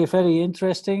 very, very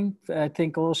interesting. I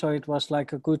think also it was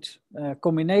like a good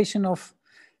combination of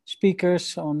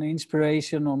speakers on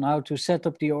inspiration on how to set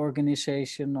up the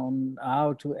organization, on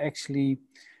how to actually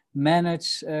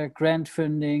manage grant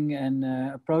funding and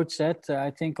approach that. I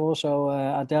think also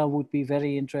Adele would be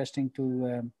very interesting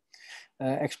to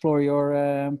explore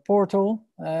your portal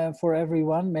for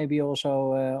everyone, maybe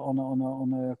also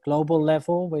on a global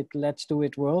level with Let's Do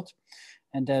It World,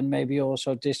 and then maybe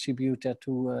also distribute that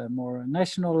to a more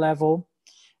national level.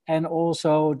 And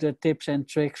also the tips and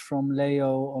tricks from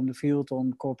Leo on the field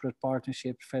on corporate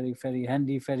partnerships, very, very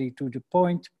handy, very to the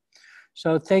point.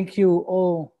 So thank you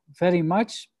all very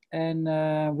much.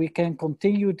 And we can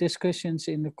continue discussions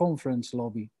in the conference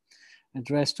lobby.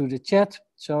 Address to the chat.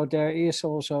 So there is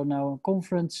also now a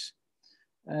conference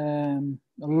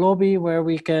lobby where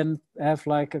we can have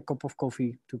like a cup of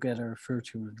coffee together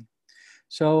virtually.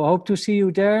 So hope to see you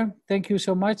there. Thank you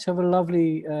so much. Have a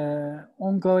lovely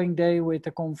ongoing day with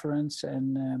the conference,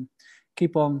 and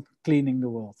keep on cleaning the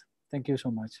world. Thank you so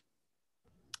much.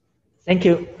 Thank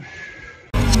you.